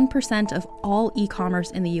powers 10% of all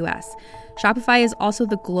e-commerce in the US. Shopify is also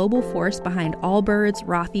the global force behind Allbirds,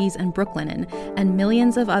 Rothy's, and Brooklinen, and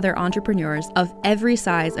millions of other entrepreneurs of every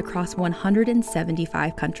size across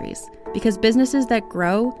 175 countries. Because businesses that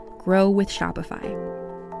grow with Shopify.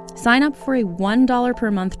 Sign up for a $1 per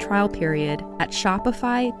month trial period at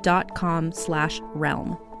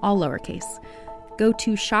shopify.com/realm, all lowercase. Go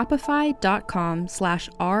to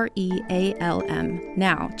shopify.com/REALM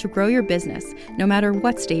now to grow your business, no matter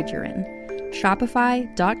what stage you're in.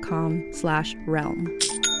 Shopify.com/realm.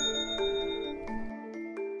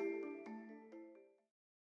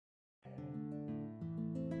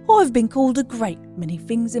 I've been called a great many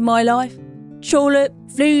things in my life. Charlotte,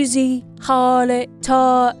 floozy, harlot,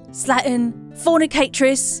 tart, slattern,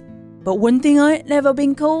 fornicatress. But one thing I ain't never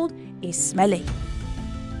been called is smelly.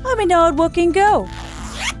 I'm a hard-working girl.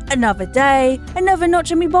 Another day, another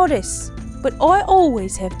notch in me bodice. But I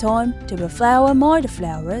always have time to beflower my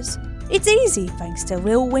deflowerers. It's easy thanks to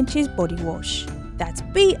Real Wench's body wash. That's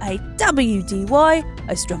BAWDY,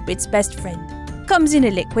 a strumpet's best friend. comes in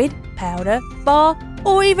a liquid, powder, bar,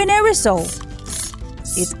 or even aerosol.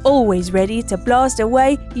 It's always ready to blast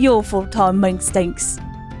away your full-time mink stinks.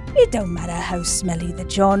 It don't matter how smelly the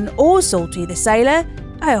John or salty the sailor,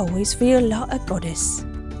 I always feel like a goddess.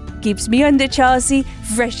 Keeps me under chassis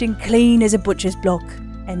fresh and clean as a butcher's block,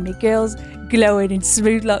 and me girls glowing and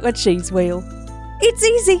smooth like a cheese wheel. It's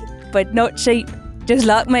easy, but not cheap, just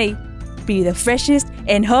like me. Be the freshest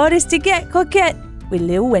and hardest to get coquette with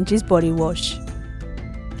Lil Wench's body wash.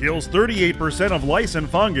 Kills 38% of lice and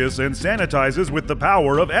fungus and sanitizes with the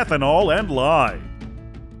power of ethanol and lye.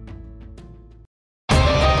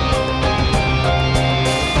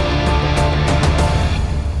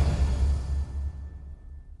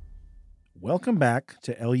 Welcome back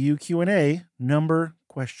to LU Q&A number ?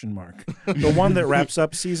 The one that wraps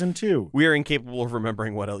up season 2. We are incapable of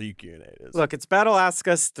remembering what LUQ&A is. Look, it's Battle Ask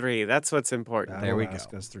Us 3. That's what's important. There we go.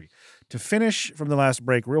 Ask Us 3. To finish from the last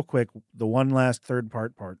break, real quick, the one last third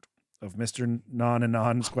part of Mr. Non and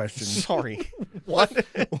Non's question. Sorry. What?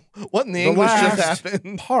 What in the English just last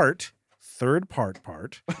happened? Third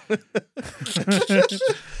part.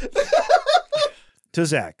 To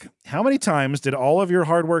Zach, how many times did all of your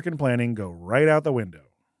hard work and planning go right out the window?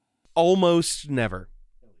 Almost never.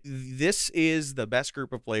 This is the best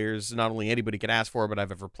group of players not only anybody could ask for, but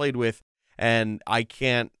I've ever played with, and I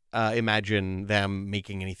can't imagine them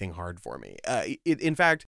making anything hard for me. In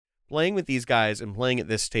fact, playing with these guys and playing at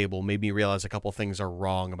this table made me realize a couple things are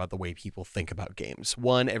wrong about the way people think about games.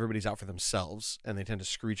 One, everybody's out for themselves, and they tend to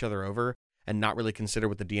screw each other over and not really consider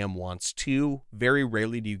what the DM wants. Two, very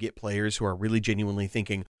rarely do you get players who are really genuinely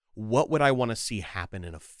thinking, what would I want to see happen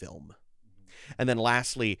in a film? And then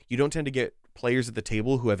lastly, you don't tend to get players at the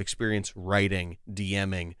table who have experience writing,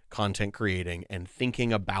 DMing, content creating, and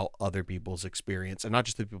thinking about other people's experience, and not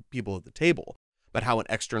just the people at the table, but how an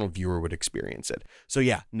external viewer would experience it. So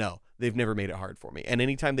yeah, no, they've never made it hard for me. And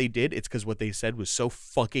anytime they did, it's because what they said was so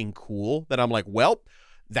fucking cool that I'm like, well,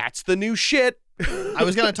 that's the new shit. I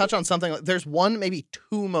was going to touch on something. There's one, maybe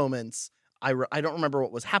two moments. I don't remember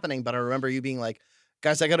what was happening, but I remember you being like,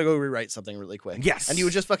 guys, I got to go rewrite something really quick. Yes. And you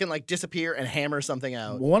would just fucking like disappear and hammer something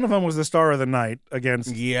out. One of them was the Star of the Night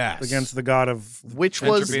against the god of Which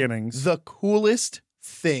was beginnings. the coolest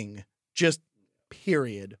thing. Just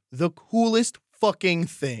period. The coolest fucking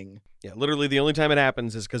thing. Yeah, literally the only time it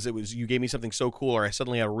happens is because it was you gave me something so cool, or I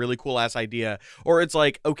suddenly had a really cool ass idea, or it's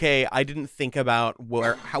like, okay, I didn't think about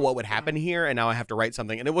what would happen here, and now I have to write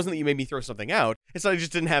something. And it wasn't that you made me throw something out; it's that I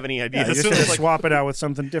just didn't have any ideas. Yeah, you just So had it's to like, swap it out with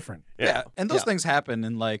something different. Yeah, and those things happen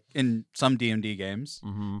in some D&D games.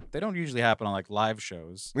 Mm-hmm. They don't usually happen on like live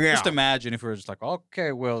shows. Yeah. Just imagine if we were just like,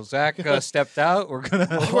 okay, well, Zach stepped out. We're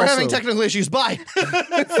gonna. We're having technical issues. Bye.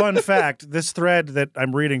 Fun fact: this thread that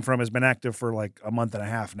I'm reading from has been active for like a month and a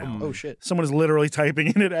half now. Oh shit. Someone is literally typing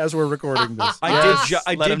in it as we're recording this.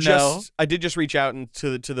 I did just reach out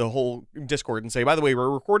to the whole Discord and say, by the way, we're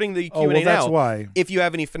recording the Q&A now. That's why. If you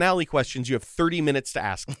have any finale questions, you have 30 minutes to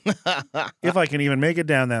ask. If I can even make it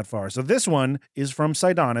down that far. So this one is from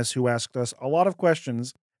Sidonis, who asked us a lot of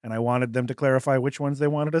questions, and I wanted them to clarify which ones they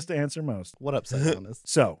wanted us to answer most. What up, Sidonis?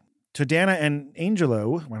 So, to Dana and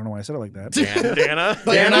Angelo, I don't know why I said it like that. Dana?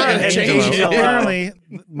 They're not and gonna change it. Apparently,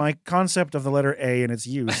 my concept of the letter A and its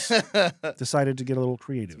use decided to get a little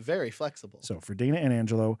creative. Very flexible. So for Dana and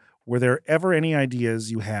Angelo, were there ever any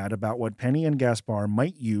ideas you had about what Penny and Gaspar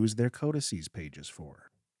might use their codices pages for?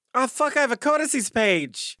 Oh, fuck, I have a codices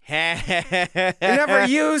page. I never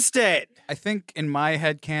used it. I think in my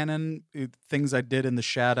headcanon, things I did in the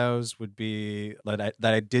shadows would be that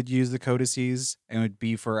I did use the codices, and it would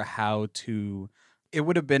be for how to. It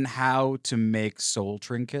would have been how to make soul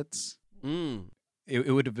trinkets. Mm.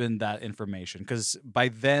 It would have been that information, because by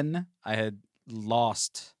then I had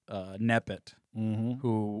lost Nepet,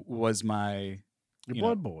 who was my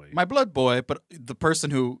blood boy. My blood boy, but the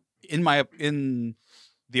person who in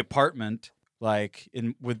the apartment, like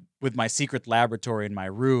with my secret laboratory in my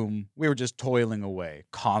room, we were just toiling away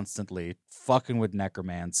constantly, fucking with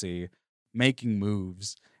necromancy, making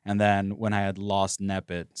moves. And then when I had lost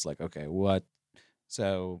Nepet, it's like, okay, what?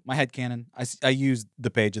 So my headcanon, I used the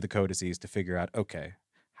page of the codices to figure out, okay,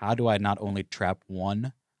 how do I not only trap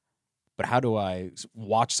one, but how do I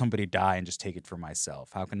watch somebody die and just take it for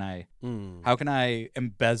myself? How can I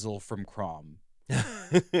embezzle from Crom?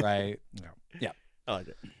 Right? Yeah. I like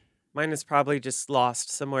it. Mine is probably just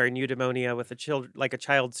lost somewhere in eudaimonia with a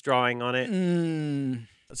child's drawing on it.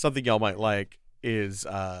 Something y'all might like is,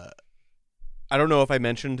 I don't know if I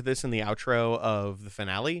mentioned this in the outro of the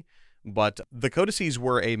finale, but the codices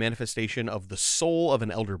were a manifestation of the soul of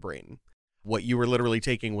an elder brain. What you were literally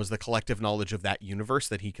taking was the collective knowledge of that universe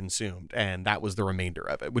that he consumed, and that was the remainder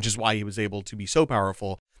of it, which is why he was able to be so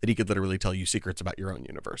powerful that he could literally tell you secrets about your own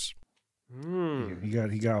universe.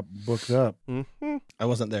 He got booked up. Mm-hmm. I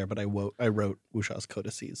wasn't there, but I wrote Wuxa's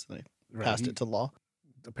codices and I passed it to Law.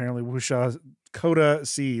 Apparently, Wuxa's Coda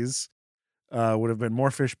Seas would have been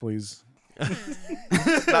more fish, please.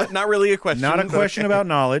 not really a question. Not a question about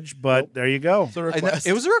knowledge, but there you go. It's a request.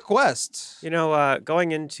 It was a request. You know,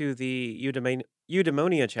 going into the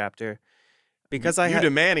eudaimonia chapter, because I had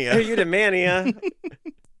Eudemania. Eudemania.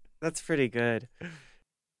 That's pretty good.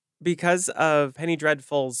 Because of Penny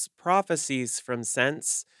Dreadful's prophecies from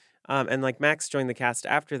Sense, and like Max joined the cast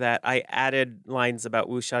after that, I added lines about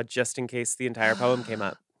Wuxia just in case the entire poem came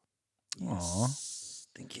up. Aw.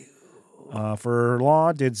 Thank you. For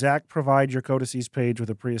Law, did Zach provide your codices page with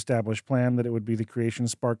a pre-established plan that it would be the creation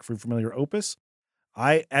spark for familiar opus?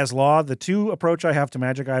 As Law, the two approach I have to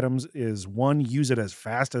magic items is 1, use it as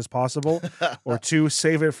fast as possible, or 2,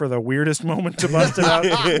 save it for the weirdest moment to bust it out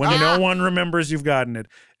when no one remembers you've gotten it.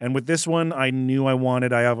 And with this one, I knew I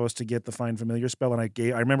wanted Iavos to get the Find Familiar spell, and I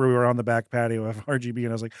remember we were on the back patio of RGB, and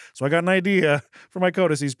I was like, so I got an idea for my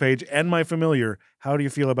codices page and my familiar. How do you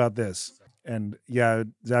feel about this? And yeah,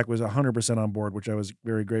 Zach was 100% on board, which I was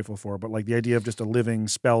very grateful for. But like the idea of just a living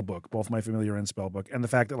spell book, both my familiar and spell book, and the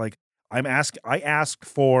fact that like I asked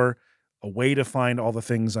for a way to find all the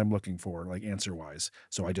things I'm looking for, like answer wise.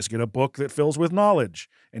 So I just get a book that fills with knowledge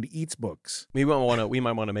and eats books. We might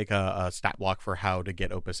want to make a stat block for how to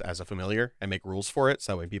get Opus as a familiar and make rules for it,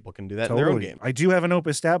 so that way people can do that in their own game. I do have an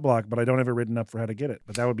Opus stat block, but I don't have it written up for how to get it.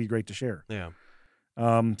 But that would be great to share. Yeah.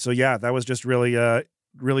 So yeah, that was just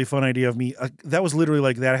really fun idea of me. That was literally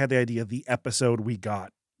like that. I had the idea the episode we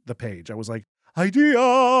got the page. I was like,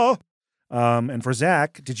 idea. And for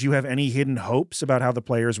Zach, did you have any hidden hopes about how the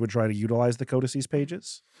players would try to utilize the codices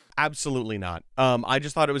pages? Absolutely not. I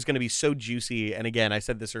just thought it was going to be so juicy. And again, I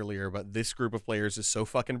said this earlier, but this group of players is so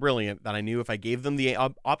fucking brilliant that I knew if I gave them the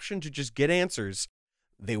option to just get answers,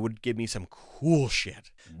 they would give me some cool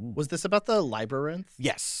shit. Was this about the labyrinth?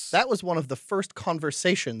 Yes. That was one of the first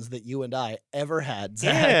conversations that you and I ever had,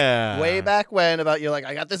 Zach. Yeah. Way back when, about you're like,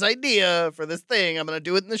 I got this idea for this thing. I'm going to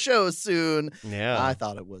do it in the show soon. Yeah. I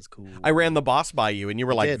thought it was cool. I ran the boss by you, and you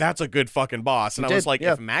were like, did. that's a good fucking boss. And You I was did, like,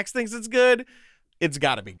 yeah. if Max thinks it's good, it's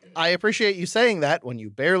got to be good. I appreciate you saying that when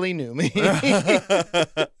you barely knew me.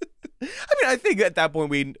 I mean, I think at that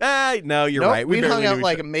point no, you're Nope, right. we barely hung knew out each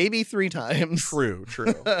like other. maybe 3 times. True.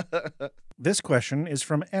 This question is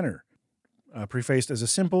from Enner, prefaced as a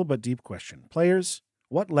simple but deep question. Players,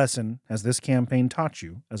 what lesson has this campaign taught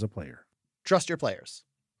you as a player? Trust your players.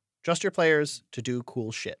 Trust your players to do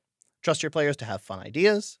cool shit. Trust your players to have fun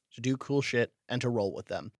ideas, to do cool shit, and to roll with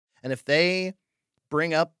them. And if they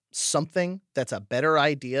bring up something that's a better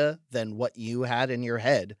idea than what you had in your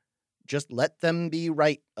head, just let them be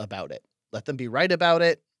right about it. Let them be right about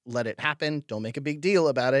it. Let it happen. Don't make a big deal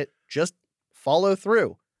about it. Just follow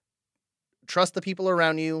through. Trust the people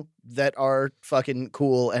around you that are fucking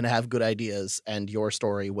cool and have good ideas, and your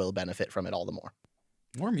story will benefit from it all the more.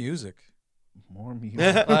 More music. More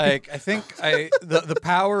music. Like, I think the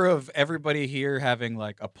power of everybody here having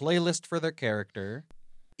like a playlist for their character,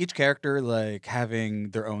 each character like having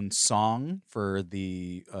their own song for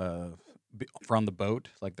the for on the boat,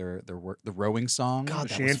 like the rowing song. God,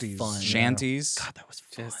 that Shanties. was fun. Shanties. God, that was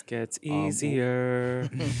fun. Just gets easier.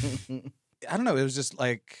 I don't know. It was just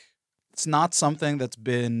like, it's not something that's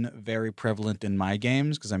been very prevalent in my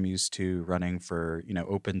games because I'm used to running for,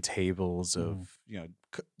 open tables of,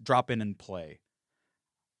 drop in and play.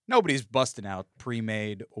 Nobody's busting out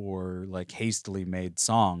pre-made or like hastily made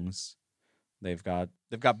songs. They've got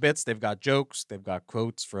bits, they've got jokes, they've got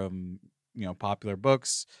quotes from, popular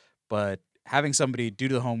books, but having somebody do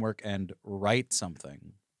the homework and write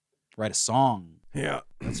something, write a song. Yeah.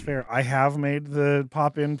 That's fair. I have made the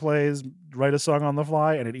pop-in plays, write a song on the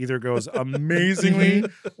fly, and it either goes amazingly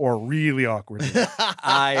or really awkwardly.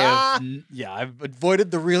 I've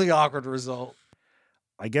avoided the really awkward result.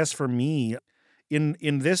 I guess for me,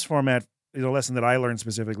 in this format, the lesson that I learned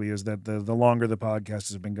specifically is that the longer the podcast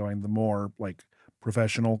has been going, the more like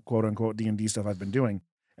professional, quote unquote, D&D stuff I've been doing.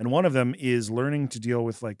 And one of them is learning to deal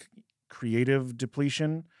with like creative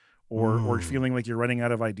depletion or feeling like you're running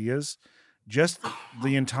out of ideas. Just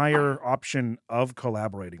the entire option of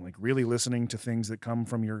collaborating, like really listening to things that come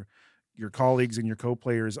from your colleagues and your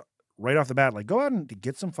co-players right off the bat. Like, go out and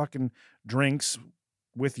get some fucking drinks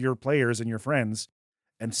with your players and your friends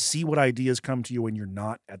and see what ideas come to you when you're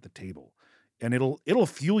not at the table. And it'll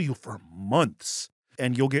fuel you for months,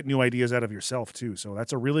 and you'll get new ideas out of yourself too. So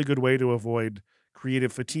that's a really good way to avoid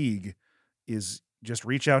creative fatigue, is just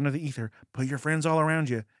reach out into the ether, put your friends all around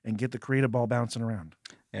you, and get the creative ball bouncing around.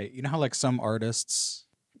 Yeah, you know how like some artists,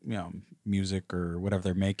 music or whatever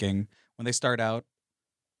they're making, when they start out,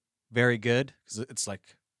 very good, because it's like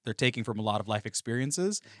they're taking from a lot of life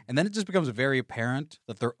experiences, and then it just becomes very apparent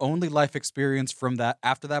that their only life experience from that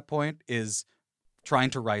after that point is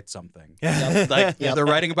trying to write something. Like they're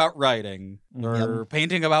writing about writing, they're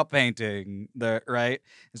painting about painting. Right?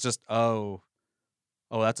 It's just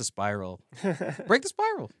that's a spiral. Break the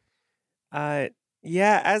spiral.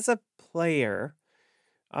 Yeah, as a player,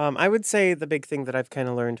 I would say the big thing that I've kind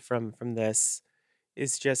of learned from this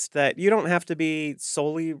is just that you don't have to be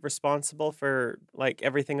solely responsible for like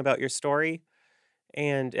everything about your story.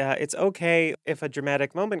 And it's okay if a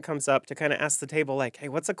dramatic moment comes up to kind of ask the table, like, hey,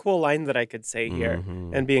 what's a cool line that I could say here?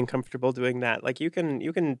 And being comfortable doing that. Like you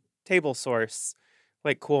can table source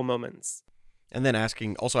like cool moments. And then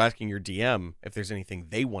asking your DM if there's anything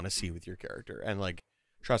they want to see with your character and like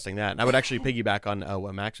trusting that. And I would actually piggyback on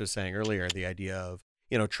what Max was saying earlier, the idea of,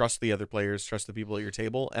 trust the other players, trust the people at your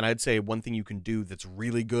table. And I'd say one thing you can do that's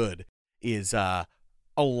really good is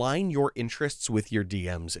align your interests with your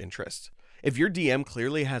DM's interests. If your DM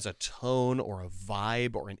clearly has a tone or a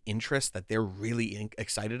vibe or an interest that they're really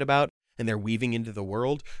excited about and they're weaving into the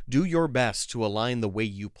world, do your best to align the way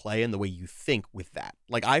you play and the way you think with that.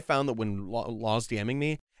 Like I found that when Law's DMing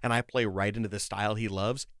me and I play right into the style he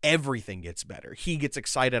loves, everything gets better. He gets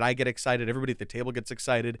excited, I get excited, everybody at the table gets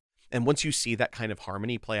excited. And once you see that kind of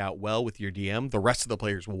harmony play out well with your DM, the rest of the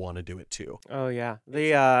players will want to do it too. Oh yeah.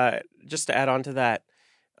 Just to add on to that,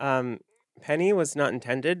 Penny was not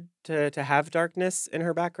intended to have darkness in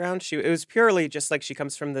her background. It was purely just like she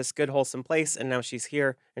comes from this good, wholesome place, and now she's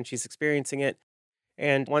here and she's experiencing it.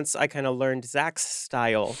 And once I kind of learned Zach's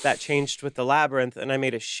style, that changed with the Labyrinth, and I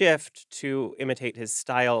made a shift to imitate his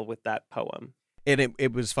style with that poem. And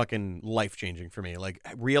it was fucking life-changing for me. Like,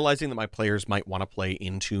 realizing that my players might want to play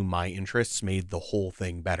into my interests made the whole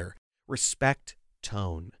thing better. Respect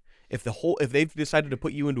tone. If they've decided to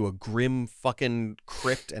put you into a grim fucking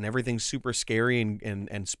crypt and everything's super scary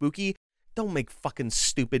and spooky, don't make fucking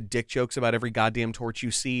stupid dick jokes about every goddamn torch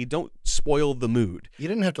you see. Don't spoil the mood. You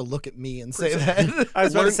didn't have to look at me and say that. I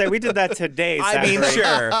was about to say, we did that today, Zachary. I mean,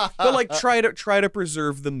 sure. But like, try to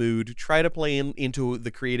preserve the mood. Try to play into the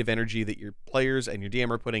creative energy that your players and your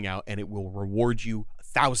DM are putting out, and it will reward you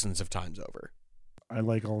thousands of times over. I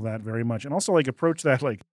like all that very much. And also like approach that,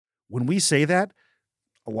 like when we say that,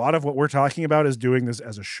 a lot of what we're talking about is doing this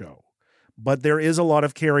as a show. But there is a lot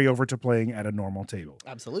of carryover to playing at a normal table.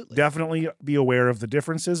 Absolutely. Definitely be aware of the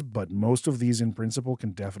differences, but most of these in principle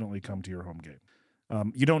can definitely come to your home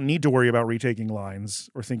game. You don't need to worry about retaking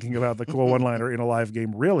lines or thinking about the cool one-liner in a live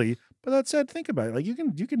game, really. But that said, think about it. Like you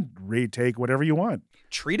can retake whatever you want.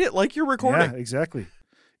 Treat it like you're recording. Yeah, exactly.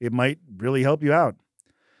 It might really help you out.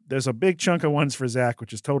 There's a big chunk of ones for Zach,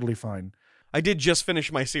 which is totally fine. I did just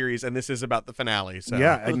finish my series, and this is about the finale. So.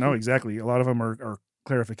 Yeah, I know, exactly. A lot of them are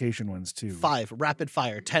clarification ones, too. 5, rapid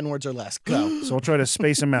fire, 10 words or less. Go. So I'll try to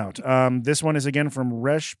space them out. This one is again from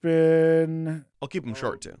Reshbin. I'll keep them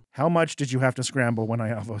short, too. How much did you have to scramble when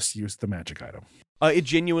Iavos used the magic item? It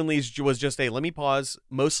genuinely was just let me pause,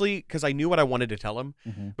 mostly because I knew what I wanted to tell him,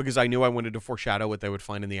 because I knew I wanted to foreshadow what they would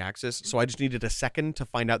find in the Axis. So I just needed a second to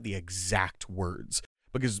find out the exact words.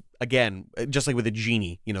 Because, again, just like with a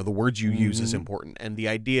genie, the words you use is important. And the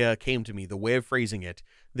idea came to me, the way of phrasing it,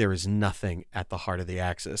 there is nothing at the heart of the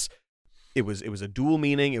Axis. It was a dual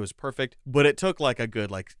meaning. It was perfect. But it took like a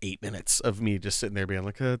good 8 minutes of me just sitting there being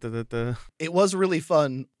like, It was really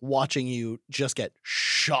fun watching you just get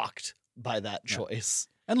shocked by that choice.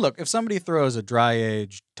 And look, if somebody throws a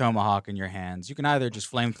dry-aged tomahawk in your hands, you can either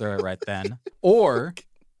just flamethrower it right then, or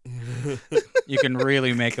you can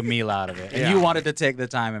really make a meal out of it. And you wanted to take the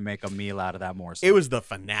time and make a meal out of that morsel. It was the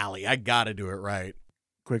finale. I got to do it right.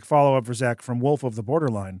 Quick follow-up for Zach from Wolf of the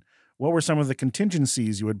Borderline. What were some of the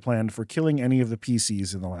contingencies you had planned for killing any of the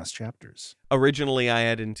PCs in the last chapters? Originally, I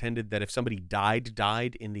had intended that if somebody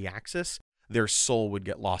died in the Axis, their soul would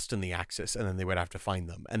get lost in the Axis, and then they would have to find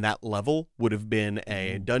them. And that level would have been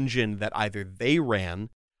a dungeon that either they ran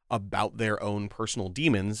about their own personal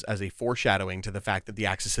demons as a foreshadowing to the fact that the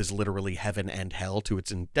Axis is literally heaven and hell to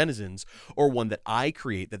its denizens, or one that I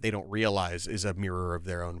create that they don't realize is a mirror of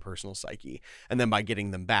their own personal psyche. And then by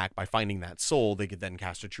getting them back, by finding that soul, they could then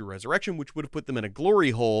cast a true resurrection, which would have put them in a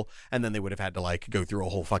glory hole, and then they would have had to go through a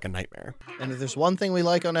whole fucking nightmare. And if there's one thing we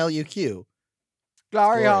like on LUQ,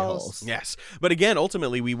 glory holes. Yes. But again,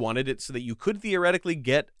 ultimately, we wanted it so that you could theoretically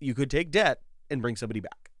take debt and bring somebody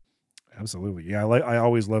back. Absolutely. Yeah, I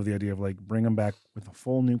always love the idea of bring them back with a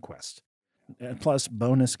full new quest. And plus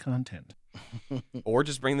bonus content. Or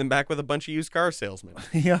just bring them back with a bunch of used car salesmen.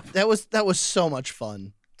 Yeah. That was so much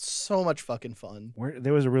fun. So much fucking fun.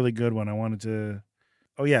 There was a really good one I wanted to.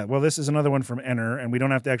 Oh, yeah. Well, this is another one from Enner, and we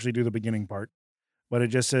don't have to actually do the beginning part. But it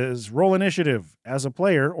just says, roll initiative. As a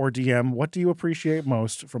player or DM, what do you appreciate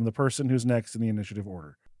most from the person who's next in the initiative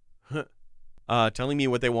order? Telling me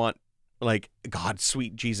what they want. Like, God,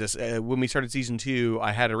 sweet Jesus. When we started season 2,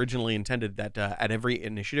 I had originally intended that at every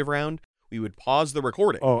initiative round, we would pause the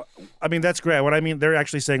recording. Oh, I mean, that's great. What I mean, they're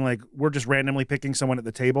actually saying, like, we're just randomly picking someone at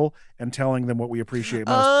the table and telling them what we appreciate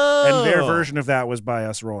most. And their version of that was by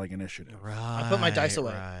us rolling initiative. Right. I put my dice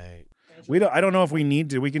away. Right. I don't know if we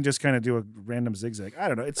need to. We can just kind of do a random zigzag. I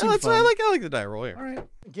don't know. It seems fun. I like the die roll here. All right.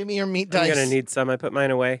 Give me your meat I'm dice. going to need some. I put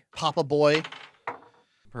mine away. Papa boy.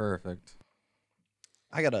 Perfect.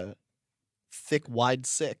 I got a thick, wide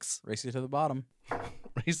 6. Race you to the bottom.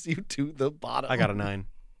 Race you to the bottom. I got a 9.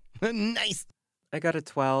 Nice. I got a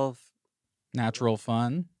 12. Natural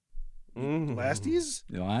fun. Lasties?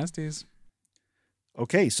 The lasties.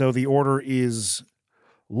 Okay, so the order is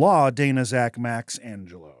Law, Dana, Zach, Max,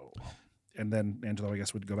 Angelo. And then Angelo, I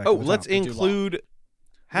guess, would go back Oh, to the let's top. include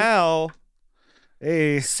Hal.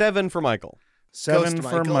 Hey, 7 for Michael. 7 Ghost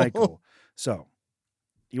for Michael. Michael. So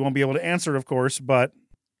you won't be able to answer, of course, but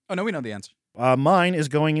Oh, no, we know the answer. mine is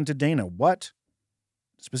going into Dana. What,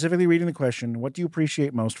 specifically reading the question, what do you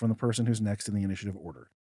appreciate most from the person who's next in the initiative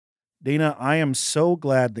order? Dana, I am so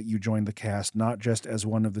glad that you joined the cast, not just as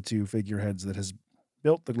one of the 2 figureheads that has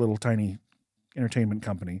built the little tiny entertainment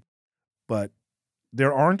company, but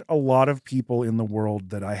there aren't a lot of people in the world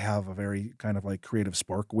that I have a very kind of like creative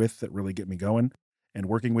spark with that really get me going. And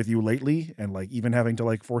working with you lately, and like even having to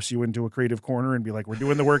like force you into a creative corner and be like, we're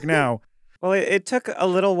doing the work now. Well, it took a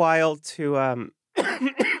little while to. I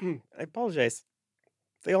apologize.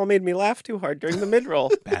 They all made me laugh too hard during the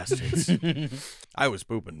mid-roll. Bastards. I was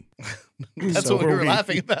pooping. That's So what we were were we.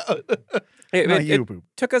 laughing about. Not It you, Poop.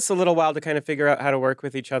 took us a little while to kind of figure out how to work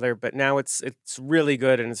with each other, but now it's really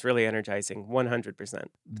good and it's really energizing, 100%.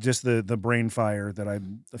 Just the brain fire that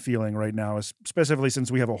I'm feeling right now, is specifically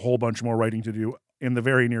since we have a whole bunch more writing to do in the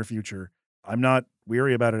very near future. I'm not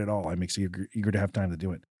weary about it at all. I'm eager to have time to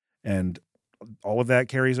do it. And all of that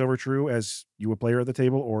carries over true as you a player at the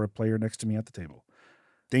table or a player next to me at the table.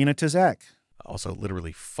 Dana to Zach. Also,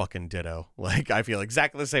 literally fucking ditto. Like, I feel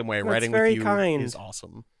exactly the same way. That's Writing very with you kind. is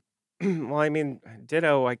awesome. Well, I mean,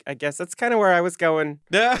 ditto. I guess that's kind of where I was going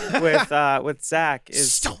with Zach.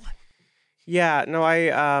 Is Stolen. Yeah, no,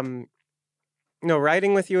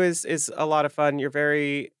 writing with you is a lot of fun. You're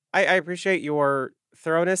very. I appreciate your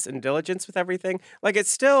thoroughness and diligence with everything. Like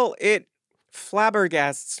it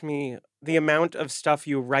flabbergasts me the amount of stuff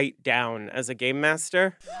you write down as a game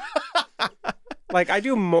master. Like I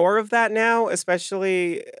do more of that now,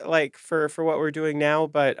 especially like for what we're doing now,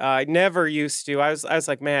 but I never used to. I was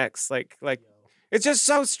like, Max, like it's just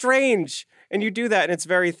so strange. And you do that and it's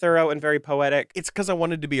very thorough and very poetic. It's because I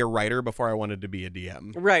wanted to be a writer before I wanted to be a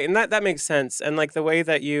DM. Right, and that makes sense. And like the way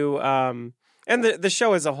that you and the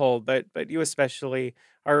show as a whole, but you especially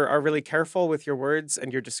are really careful with your words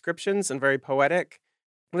and your descriptions and very poetic.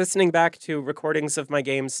 Listening back to recordings of my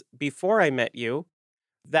games before I met you,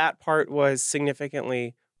 that part was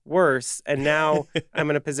significantly worse. And now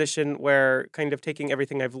I'm in a position where kind of taking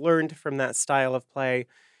everything I've learned from that style of play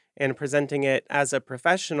and presenting it as a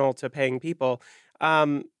professional to paying people.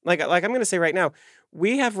 Like I'm going to say right now,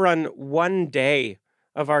 we have run one day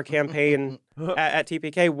of our campaign at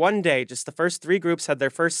TPK. One day, just the first 3 groups had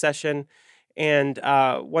their first session. And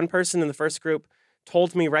one person in the first group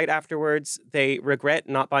told me right afterwards they regret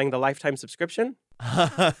not buying the lifetime subscription.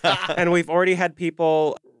 And we've already had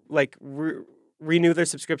people like renew their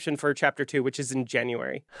subscription for chapter 2, which is in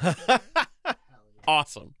January.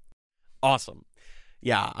 Awesome.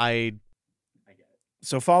 Yeah,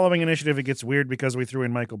 So following initiative, it gets weird because we threw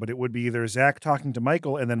in Michael, but it would be either Zach talking to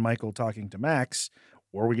Michael and then Michael talking to Max,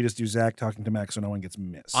 or we could just do Zach talking to Max so no one gets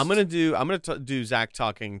missed. I'm gonna do Zach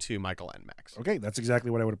talking to Michael and Max. Okay, that's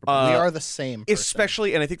exactly what I would have proposed. We are the same person.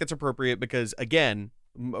 Especially, and I think that's appropriate because again,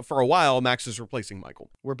 for a while, Max is replacing Michael.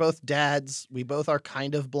 We're both dads. We both are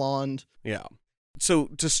kind of blonde. Yeah. So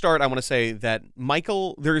to start, I want to say that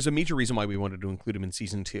Michael, there is a major reason why we wanted to include him in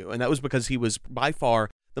season 2, and that was because he was by far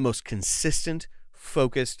the most consistent,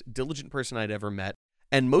 focused, diligent person I'd ever met.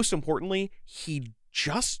 And most importantly, he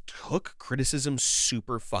just took criticism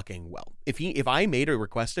super fucking well. If I made a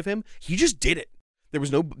request of him, he just did it. There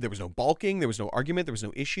was no balking, there was no argument, there was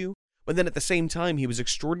no issue. But then at the same time, he was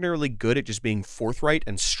extraordinarily good at just being forthright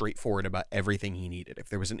and straightforward about everything he needed. If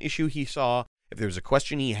there was an issue he saw, if there was a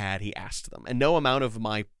question he had, he asked them. And no amount of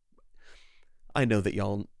I know that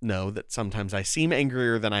y'all know that sometimes I seem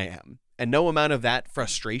angrier than I am. And no amount of that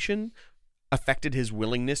frustration affected his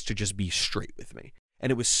willingness to just be straight with me.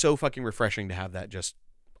 And it was so fucking refreshing to have that just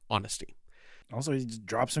honesty. Also, he just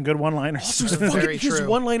dropped some good one-liners. Very His true.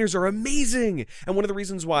 one-liners are amazing. And one of the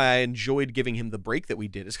reasons why I enjoyed giving him the break that we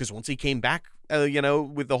did is because once he came back,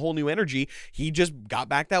 with the whole new energy, he just got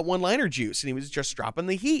back that one-liner juice and he was just dropping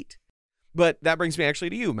the heat. But that brings me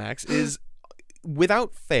actually to you, Max, is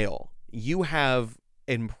without fail, you have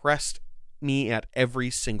impressed me at every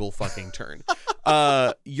single fucking turn.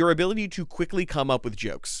 Your ability to quickly come up with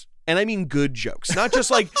jokes. And I mean good jokes, not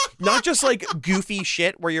just like goofy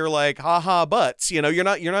shit where you're like, haha, butts. You're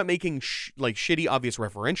not making like shitty, obvious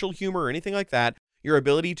referential humor or anything like that. Your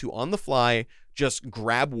ability to on the fly just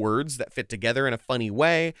grab words that fit together in a funny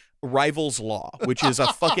way rivals law, which is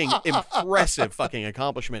a fucking impressive fucking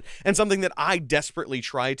accomplishment and something that I desperately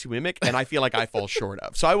try to mimic and I feel like I fall short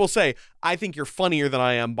of. So I will say, I think you're funnier than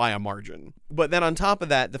I am by a margin. But then on top of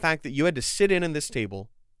that, the fact that you had to sit in this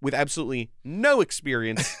table with absolutely no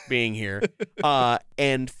experience being here,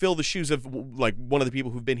 and fill the shoes of like one of the people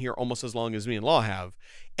who've been here almost as long as me and Law have,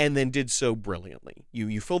 and then did so brilliantly.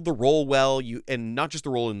 You filled the role well, and not just the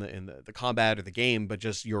role in the combat or the game, but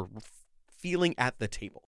just your feeling at the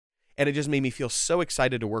table. And it just made me feel so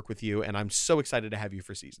excited to work with you, and I'm so excited to have you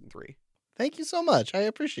for season 3. Thank you so much. I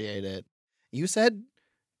appreciate it. You said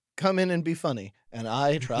come in and be funny, and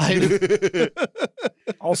I tried.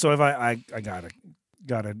 Also, if I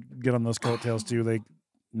gotta get on those coattails too. Like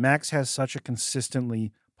Max has such a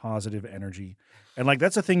consistently positive energy, and like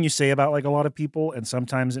that's a thing you say about like a lot of people, and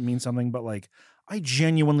sometimes it means something. But like I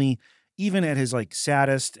genuinely, even at his like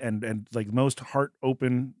saddest and like most heart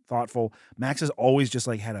open, thoughtful, Max has always just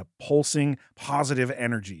like had a pulsing positive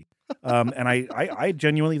energy. And I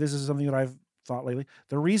genuinely, this is something that I've thought lately.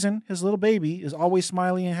 The reason his little baby is always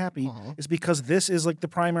smiling and happy is because this is like the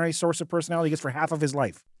primary source of personality he gets for half of his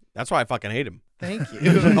life. That's why I fucking hate him. Thank you.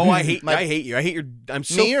 Oh, I hate you. I hate your. I'm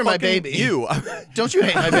so Me or my fucking baby? You. Don't you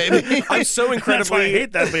hate my baby? I'm so incredibly. That's why I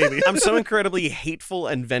hate that baby. I'm so incredibly hateful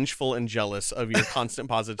and vengeful and jealous of your constant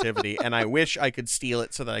positivity, and I wish I could steal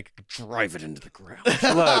it so that I could drive it into the ground.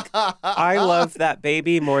 Look, I love that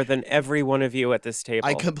baby more than every one of you at this table.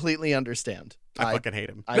 I completely understand. I fucking hate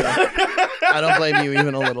him. I don't blame you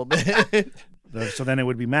even a little bit. So then it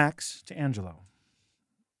would be Max to Angelo,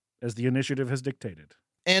 as the initiative has dictated.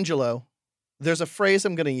 Angelo, there's a phrase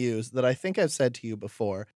I'm going to use that I think I've said to you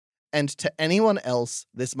before. And to anyone else,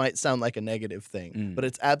 this might sound like a negative thing, but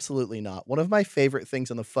it's absolutely not. One of my favorite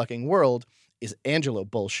things in the fucking world is Angelo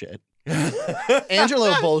bullshit.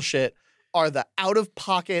 Angelo bullshit are the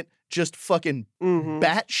out-of-pocket, just fucking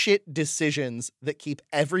batshit decisions that keep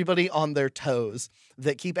everybody on their toes,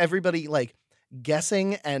 that keep everybody, like,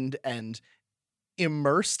 guessing and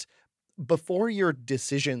immersed before your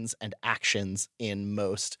decisions and actions in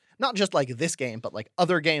most, not just like this game, but like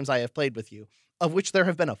other games I have played with you, of which there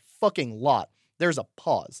have been a fucking lot. There's a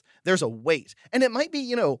pause. There's a wait. And it might be,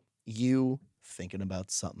 you thinking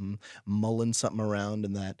about something, mulling something around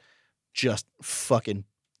in that just fucking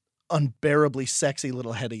unbearably sexy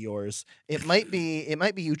little head of yours. It might be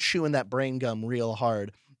you chewing that brain gum real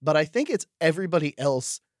hard. But I think it's everybody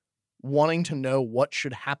else wanting to know what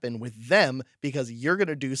should happen with them because you're going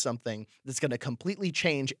to do something that's going to completely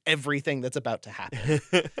change everything that's about to happen.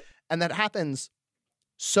 And that happens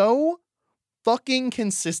so fucking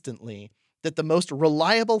consistently that the most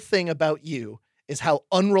reliable thing about you is how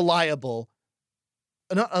unpredictable,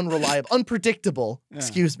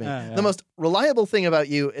 excuse me. Yeah. The most reliable thing about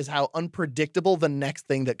you is how unpredictable the next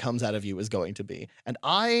thing that comes out of you is going to be. And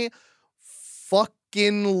I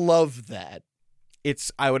fucking love that.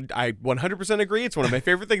 I 100% agree. It's one of my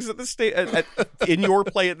favorite things at this in your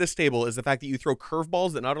play at this table is the fact that you throw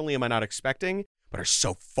curveballs that not only am I not expecting, but are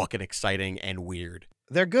so fucking exciting and weird.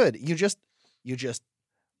 They're good. You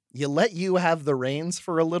let you have the reins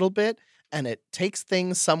for a little bit, and it takes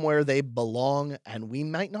things somewhere they belong, and we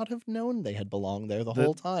might not have known they had belonged there the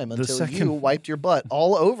whole time until you wiped your butt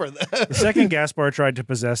all over them. The second Gaspar tried to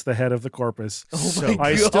possess the head of the corpus. Oh my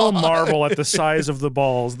I God. still marvel at the size of the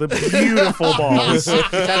balls, the beautiful balls.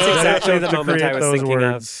 That's exactly the To moment I create was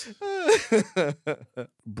those thinking words.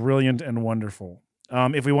 Brilliant and wonderful.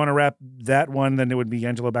 If we want to wrap that one, then it would be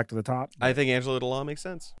Angelo back to the top. I think Angelo to Law makes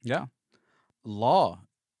sense. Yeah. Law.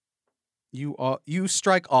 You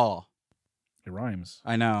strike awe. It rhymes.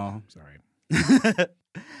 I know. Sorry.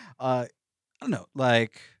 I don't know.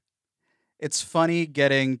 Like, it's funny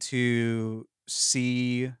getting to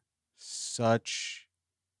see such,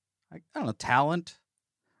 I don't know, talent.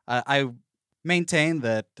 I maintain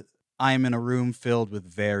that I'm in a room filled with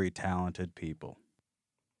very talented people.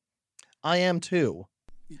 I am too.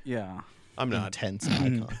 Yeah. I'm not. intense eye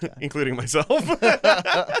contact. Including myself.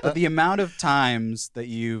 But the amount of times that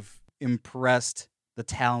you've impressed the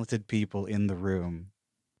talented people in the room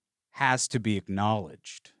has to be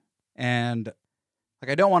acknowledged. And like,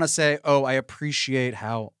 I don't want to say, oh, I appreciate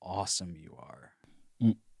how awesome you are.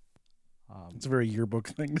 It's a very yearbook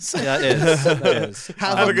thing to say. That is. That is.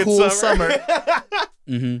 Have a cool summer.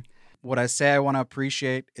 Mm-hmm. What I say I want to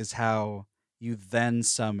appreciate is how you then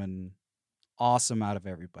summon awesome out of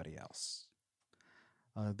everybody else.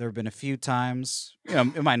 There have been a few times,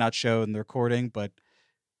 it might not show in the recording, but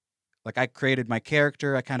like I created my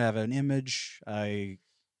character. I kind of have an image. I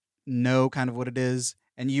know kind of what it is.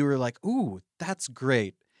 And you were like, ooh, that's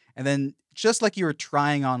great. And then just like you were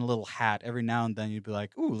trying on a little hat, every now and then you'd be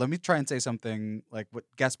like, ooh, let me try and say something like what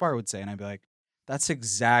Gaspar would say. And I'd be like, that's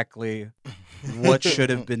exactly what should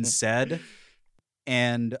have been said.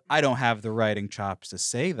 And I don't have the writing chops to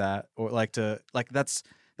say that, or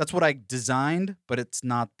that's what I designed, but it's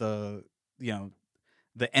not the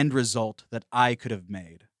end result that I could have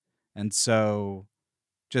made. And so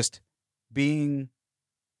just being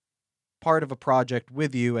part of a project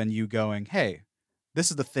with you and you going, hey, this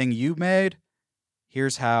is the thing you made.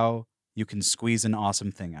 Here's how you can squeeze an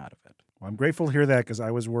awesome thing out of it. Well, I'm grateful to hear that because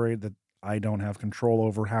I was worried that I don't have control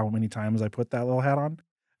over how many times I put that little hat on.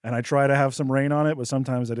 And I try to have some reign on it, but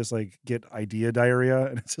sometimes I just like get idea diarrhea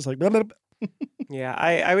and it's just like, blah, blah, blah. Yeah,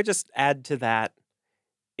 I would just add to that.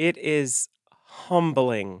 It is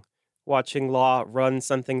humbling watching Law run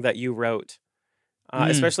something that you wrote,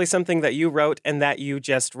 especially something that you wrote and that you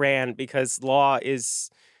just ran, because Law is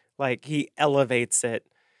like, he elevates it.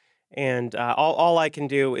 And all I can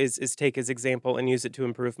do is take his example and use it to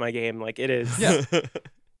improve my game. Like, it is,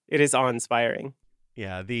 it is awe-inspiring.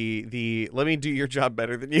 Yeah, the let me do your job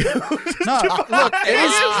better than you. No, look, It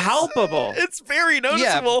is palpable. It's very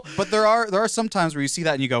noticeable. Yeah, but there are some times where you see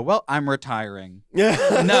that and you go, well, I'm retiring.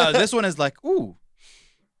 Yeah. No, this one is like, ooh,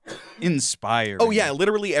 inspiring. Oh yeah,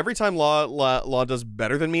 literally every time Law does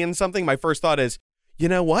better than me in something, my first thought is, you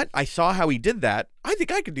know what? I saw how he did that. I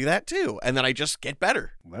think I could do that too. And then I just get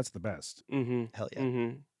better. Well, that's the best. Mm-hmm. Hell yeah.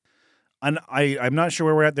 Mm-hmm. And I'm not sure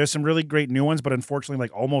where we're at. There's some really great new ones, but unfortunately,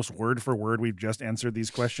 like almost word for word, we've just answered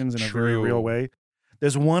these questions in a very True. real way.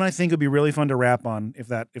 There's one I think would be really fun to wrap on if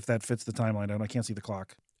that fits the timeline. I can't see the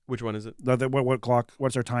clock. Which one is it? What clock?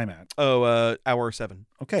 What's our time at? Oh, hour 7.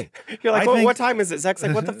 Okay. You're like, I well, think- what time is it? Zach's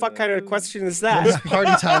like, what the fuck kind of question is that? It's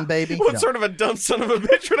party time, baby. What No. sort of a dumb son of a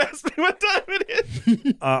bitch would ask me what time it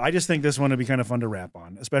is? I just think this one would be kind of fun to wrap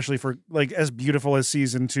on, especially for like as beautiful as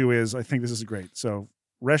season 2 is. I think this is great. So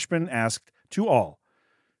Reshbin asked to all.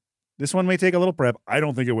 This one may take a little prep. I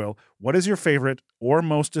don't think it will. What is your favorite or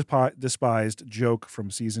most despised joke from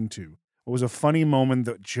season 2? What was a funny moment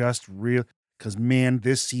that just real? Because man,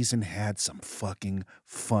 this season had some fucking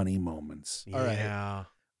funny moments. All right. Yeah.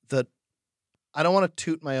 I don't want to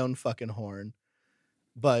toot my own fucking horn,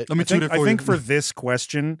 but Let me toot it for I you. think for this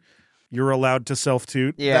question, you're allowed to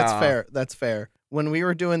self-toot. that's fair. That's fair. When we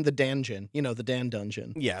were doing the dungeon, the Dan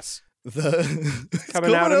dungeon, Yes. the it's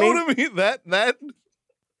Coming out of me? that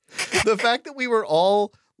the fact that we were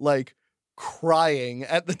all like crying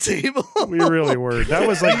at the table. We really were. That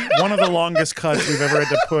was like one of the longest cuts we've ever had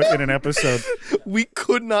to put in an episode. We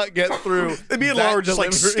could not get through. And me and that Laura were just like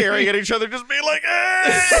delivery. staring at each other, just being like,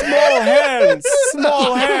 "Eh!" Small hands.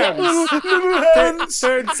 Small hands.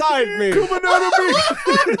 They're inside me. Coming out of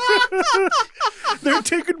me. They're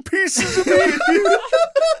taking pieces of me.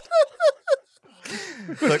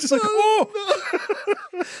 Like, Just like, oh.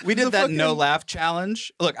 We did The that fucking- no laugh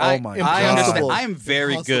challenge. Look, Oh my I God. understand. I am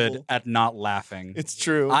very good Impossible. at not laughing. It's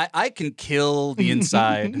true. I can kill the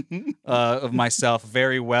inside of myself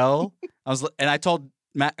very well. I told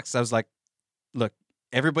Max, I was like, look,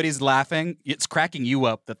 everybody's laughing. It's cracking you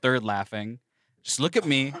up that they're laughing. Just look at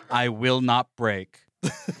me. I will not break.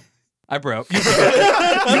 I broke.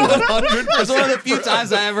 It's one of the few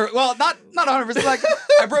times I ever, well, not 100%. Like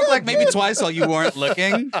I broke like maybe twice while you weren't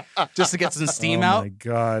looking, just to get some steam Oh out. my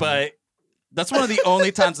God. But that's one of the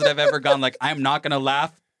only times that I've ever gone like, I'm not gonna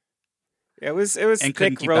laugh. It was And couldn't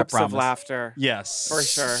thick keep that ropes of promise. laughter. Yes, For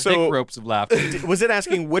sure. So- thick ropes of laughter. Was it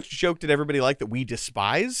asking which joke did everybody like that we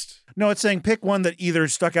despised? No, it's saying pick one that either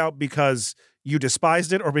stuck out because you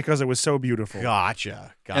despised it or because it was so beautiful.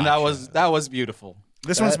 Gotcha. And that was beautiful.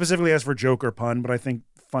 This one specifically asks for joke or pun, but I think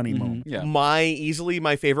funny moment. Yeah. Easily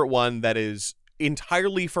my favorite one that is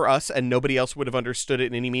entirely for us and nobody else would have understood it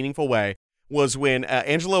in any meaningful way was when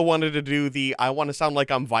Angelo wanted to do the I want to sound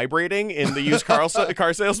like I'm vibrating in the used car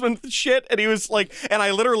salesman shit. And he was like, and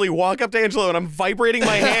I literally walk up to Angelo and I'm vibrating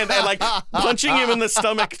my hand and like punching him in the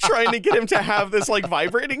stomach, trying to get him to have this like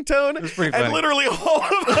vibrating tone. It's pretty funny. And literally all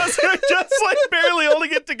of us are just like barely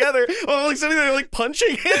holding it together. While like sitting there like punching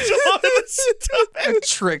Angelo in the stomach.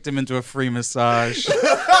 Tricked him into a free massage.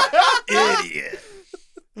 Idiot.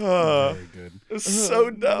 Very good. So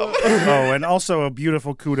dumb. Oh, and also a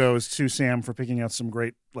beautiful kudos to Sam for picking out some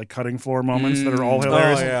great like cutting floor moments that are all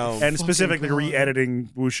hilarious. Oh, yeah. And specifically re-editing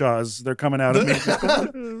Wushaw's. They're coming out of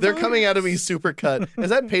me. They're coming out of me super cut. Is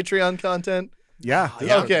that Patreon content? Yeah.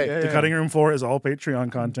 Okay. The cutting room floor is all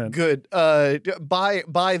Patreon content. Good.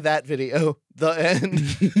 Buy that video.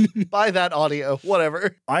 Buy that audio.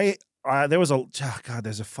 Whatever. There's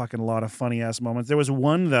a fucking lot of funny ass moments. There was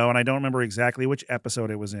one though, and I don't remember exactly which episode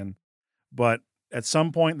it was in, but at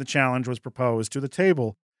some point the challenge was proposed to the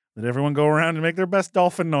table that everyone go around and make their best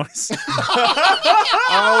dolphin noise.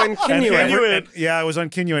 Oh, and Kinuit. Yeah, it was on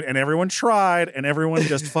Kinuit, and everyone tried, and everyone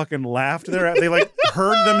just fucking laughed. They like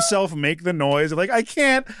heard themselves make the noise. They're like, I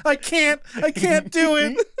can't do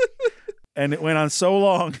it. And it went on so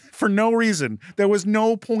long for no reason. There was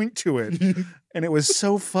no point to it. And it was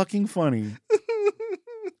so fucking funny.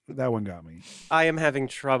 That one got me. I am having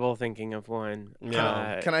trouble thinking of one.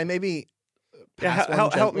 Can I maybe pass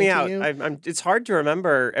one help me out? gently to you? It's hard to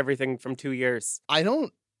remember everything from 2 years. I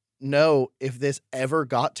don't know if this ever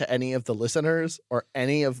got to any of the listeners or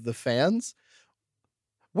any of the fans.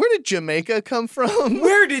 Where did Jamaica come from?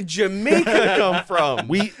 Where did Jamaica come from?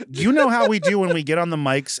 You know how we do when we get on the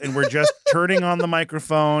mics and we're just turning on the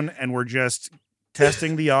microphone and we're just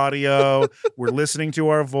testing the audio, we're listening to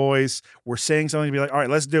our voice, we're saying something to be like, all right,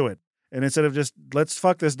 let's do it. And instead of just, let's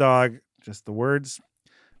fuck this dog, just the words,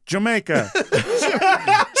 Jamaica.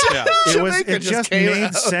 Yeah. It just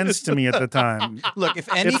made sense to me at the time. Look,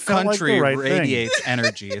 if any felt like the country right radiates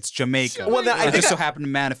energy, it's Jamaica. Well, then I it think just so happened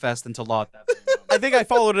to manifest into law at that very moment. I think I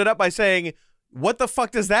followed it up by saying, what the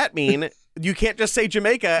fuck does that mean? You can't just say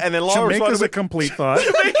Jamaica and then law Jamaica's responded a with, complete thought.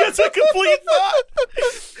 Jamaica's a complete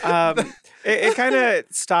thought. It kind of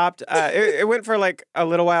stopped. It went for like a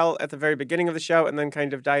little while at the very beginning of the show and then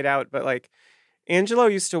kind of died out. But like Angelo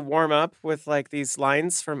used to warm up with like these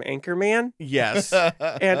lines from Anchorman. Yes.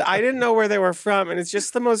 And I didn't know where they were from. And it's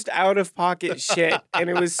just the most out of pocket shit. And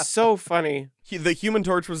it was so funny. The Human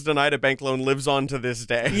Torch was denied a bank loan, lives on to this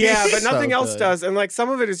day. Yeah, but So nothing else good. does. And like some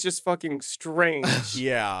of it is just fucking strange.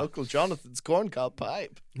 Yeah. Uncle Jonathan's corncob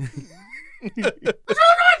pipe.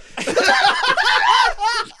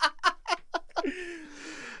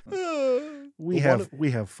 We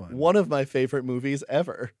have fun. One of my favorite movies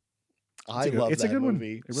ever. I love it's a that good one.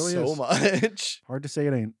 movie It really so is. much. Hard to say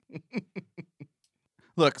it ain't.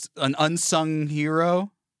 Look, an unsung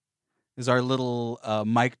hero is our little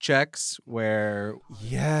mic checks where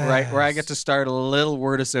where I get to start a little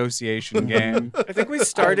word association game. I think we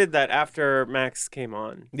started that after Max came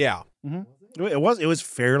on. Yeah. It was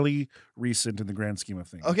fairly recent in the grand scheme of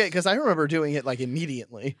things. Okay, because I remember doing it like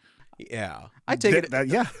immediately. Yeah. I take it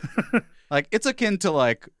Yeah. like it's akin to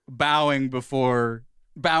like bowing to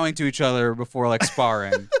each other before like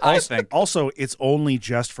sparring. I think. Also, it's only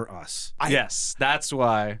just for us. Yes, that's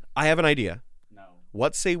why. I have an idea. No.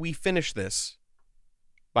 What say we finish this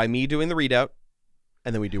by me doing the readout,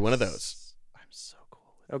 and then we do one of those. I'm so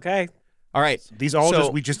cool. Okay. All right. These all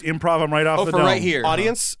So- we just improv them right off Oh, the for dome. right here.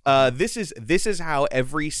 Audience, this is how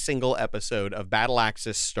every single episode of Battle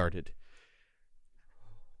Axis started.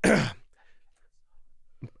 I'm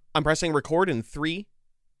pressing record in 3,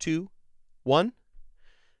 2, 1.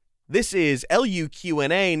 This is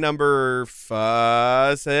LUQ&A number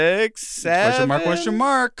 5, 6, 7. Question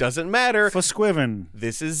mark. Doesn't matter. For Squivin.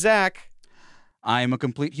 This is Zach. I am a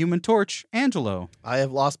complete human torch, Angelo. I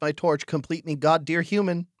have lost my torch. Complete me, god dear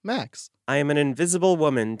human, Max. I am an invisible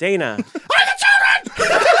woman, Dana.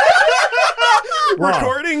 Wow.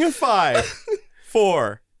 Recording 5,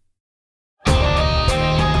 4,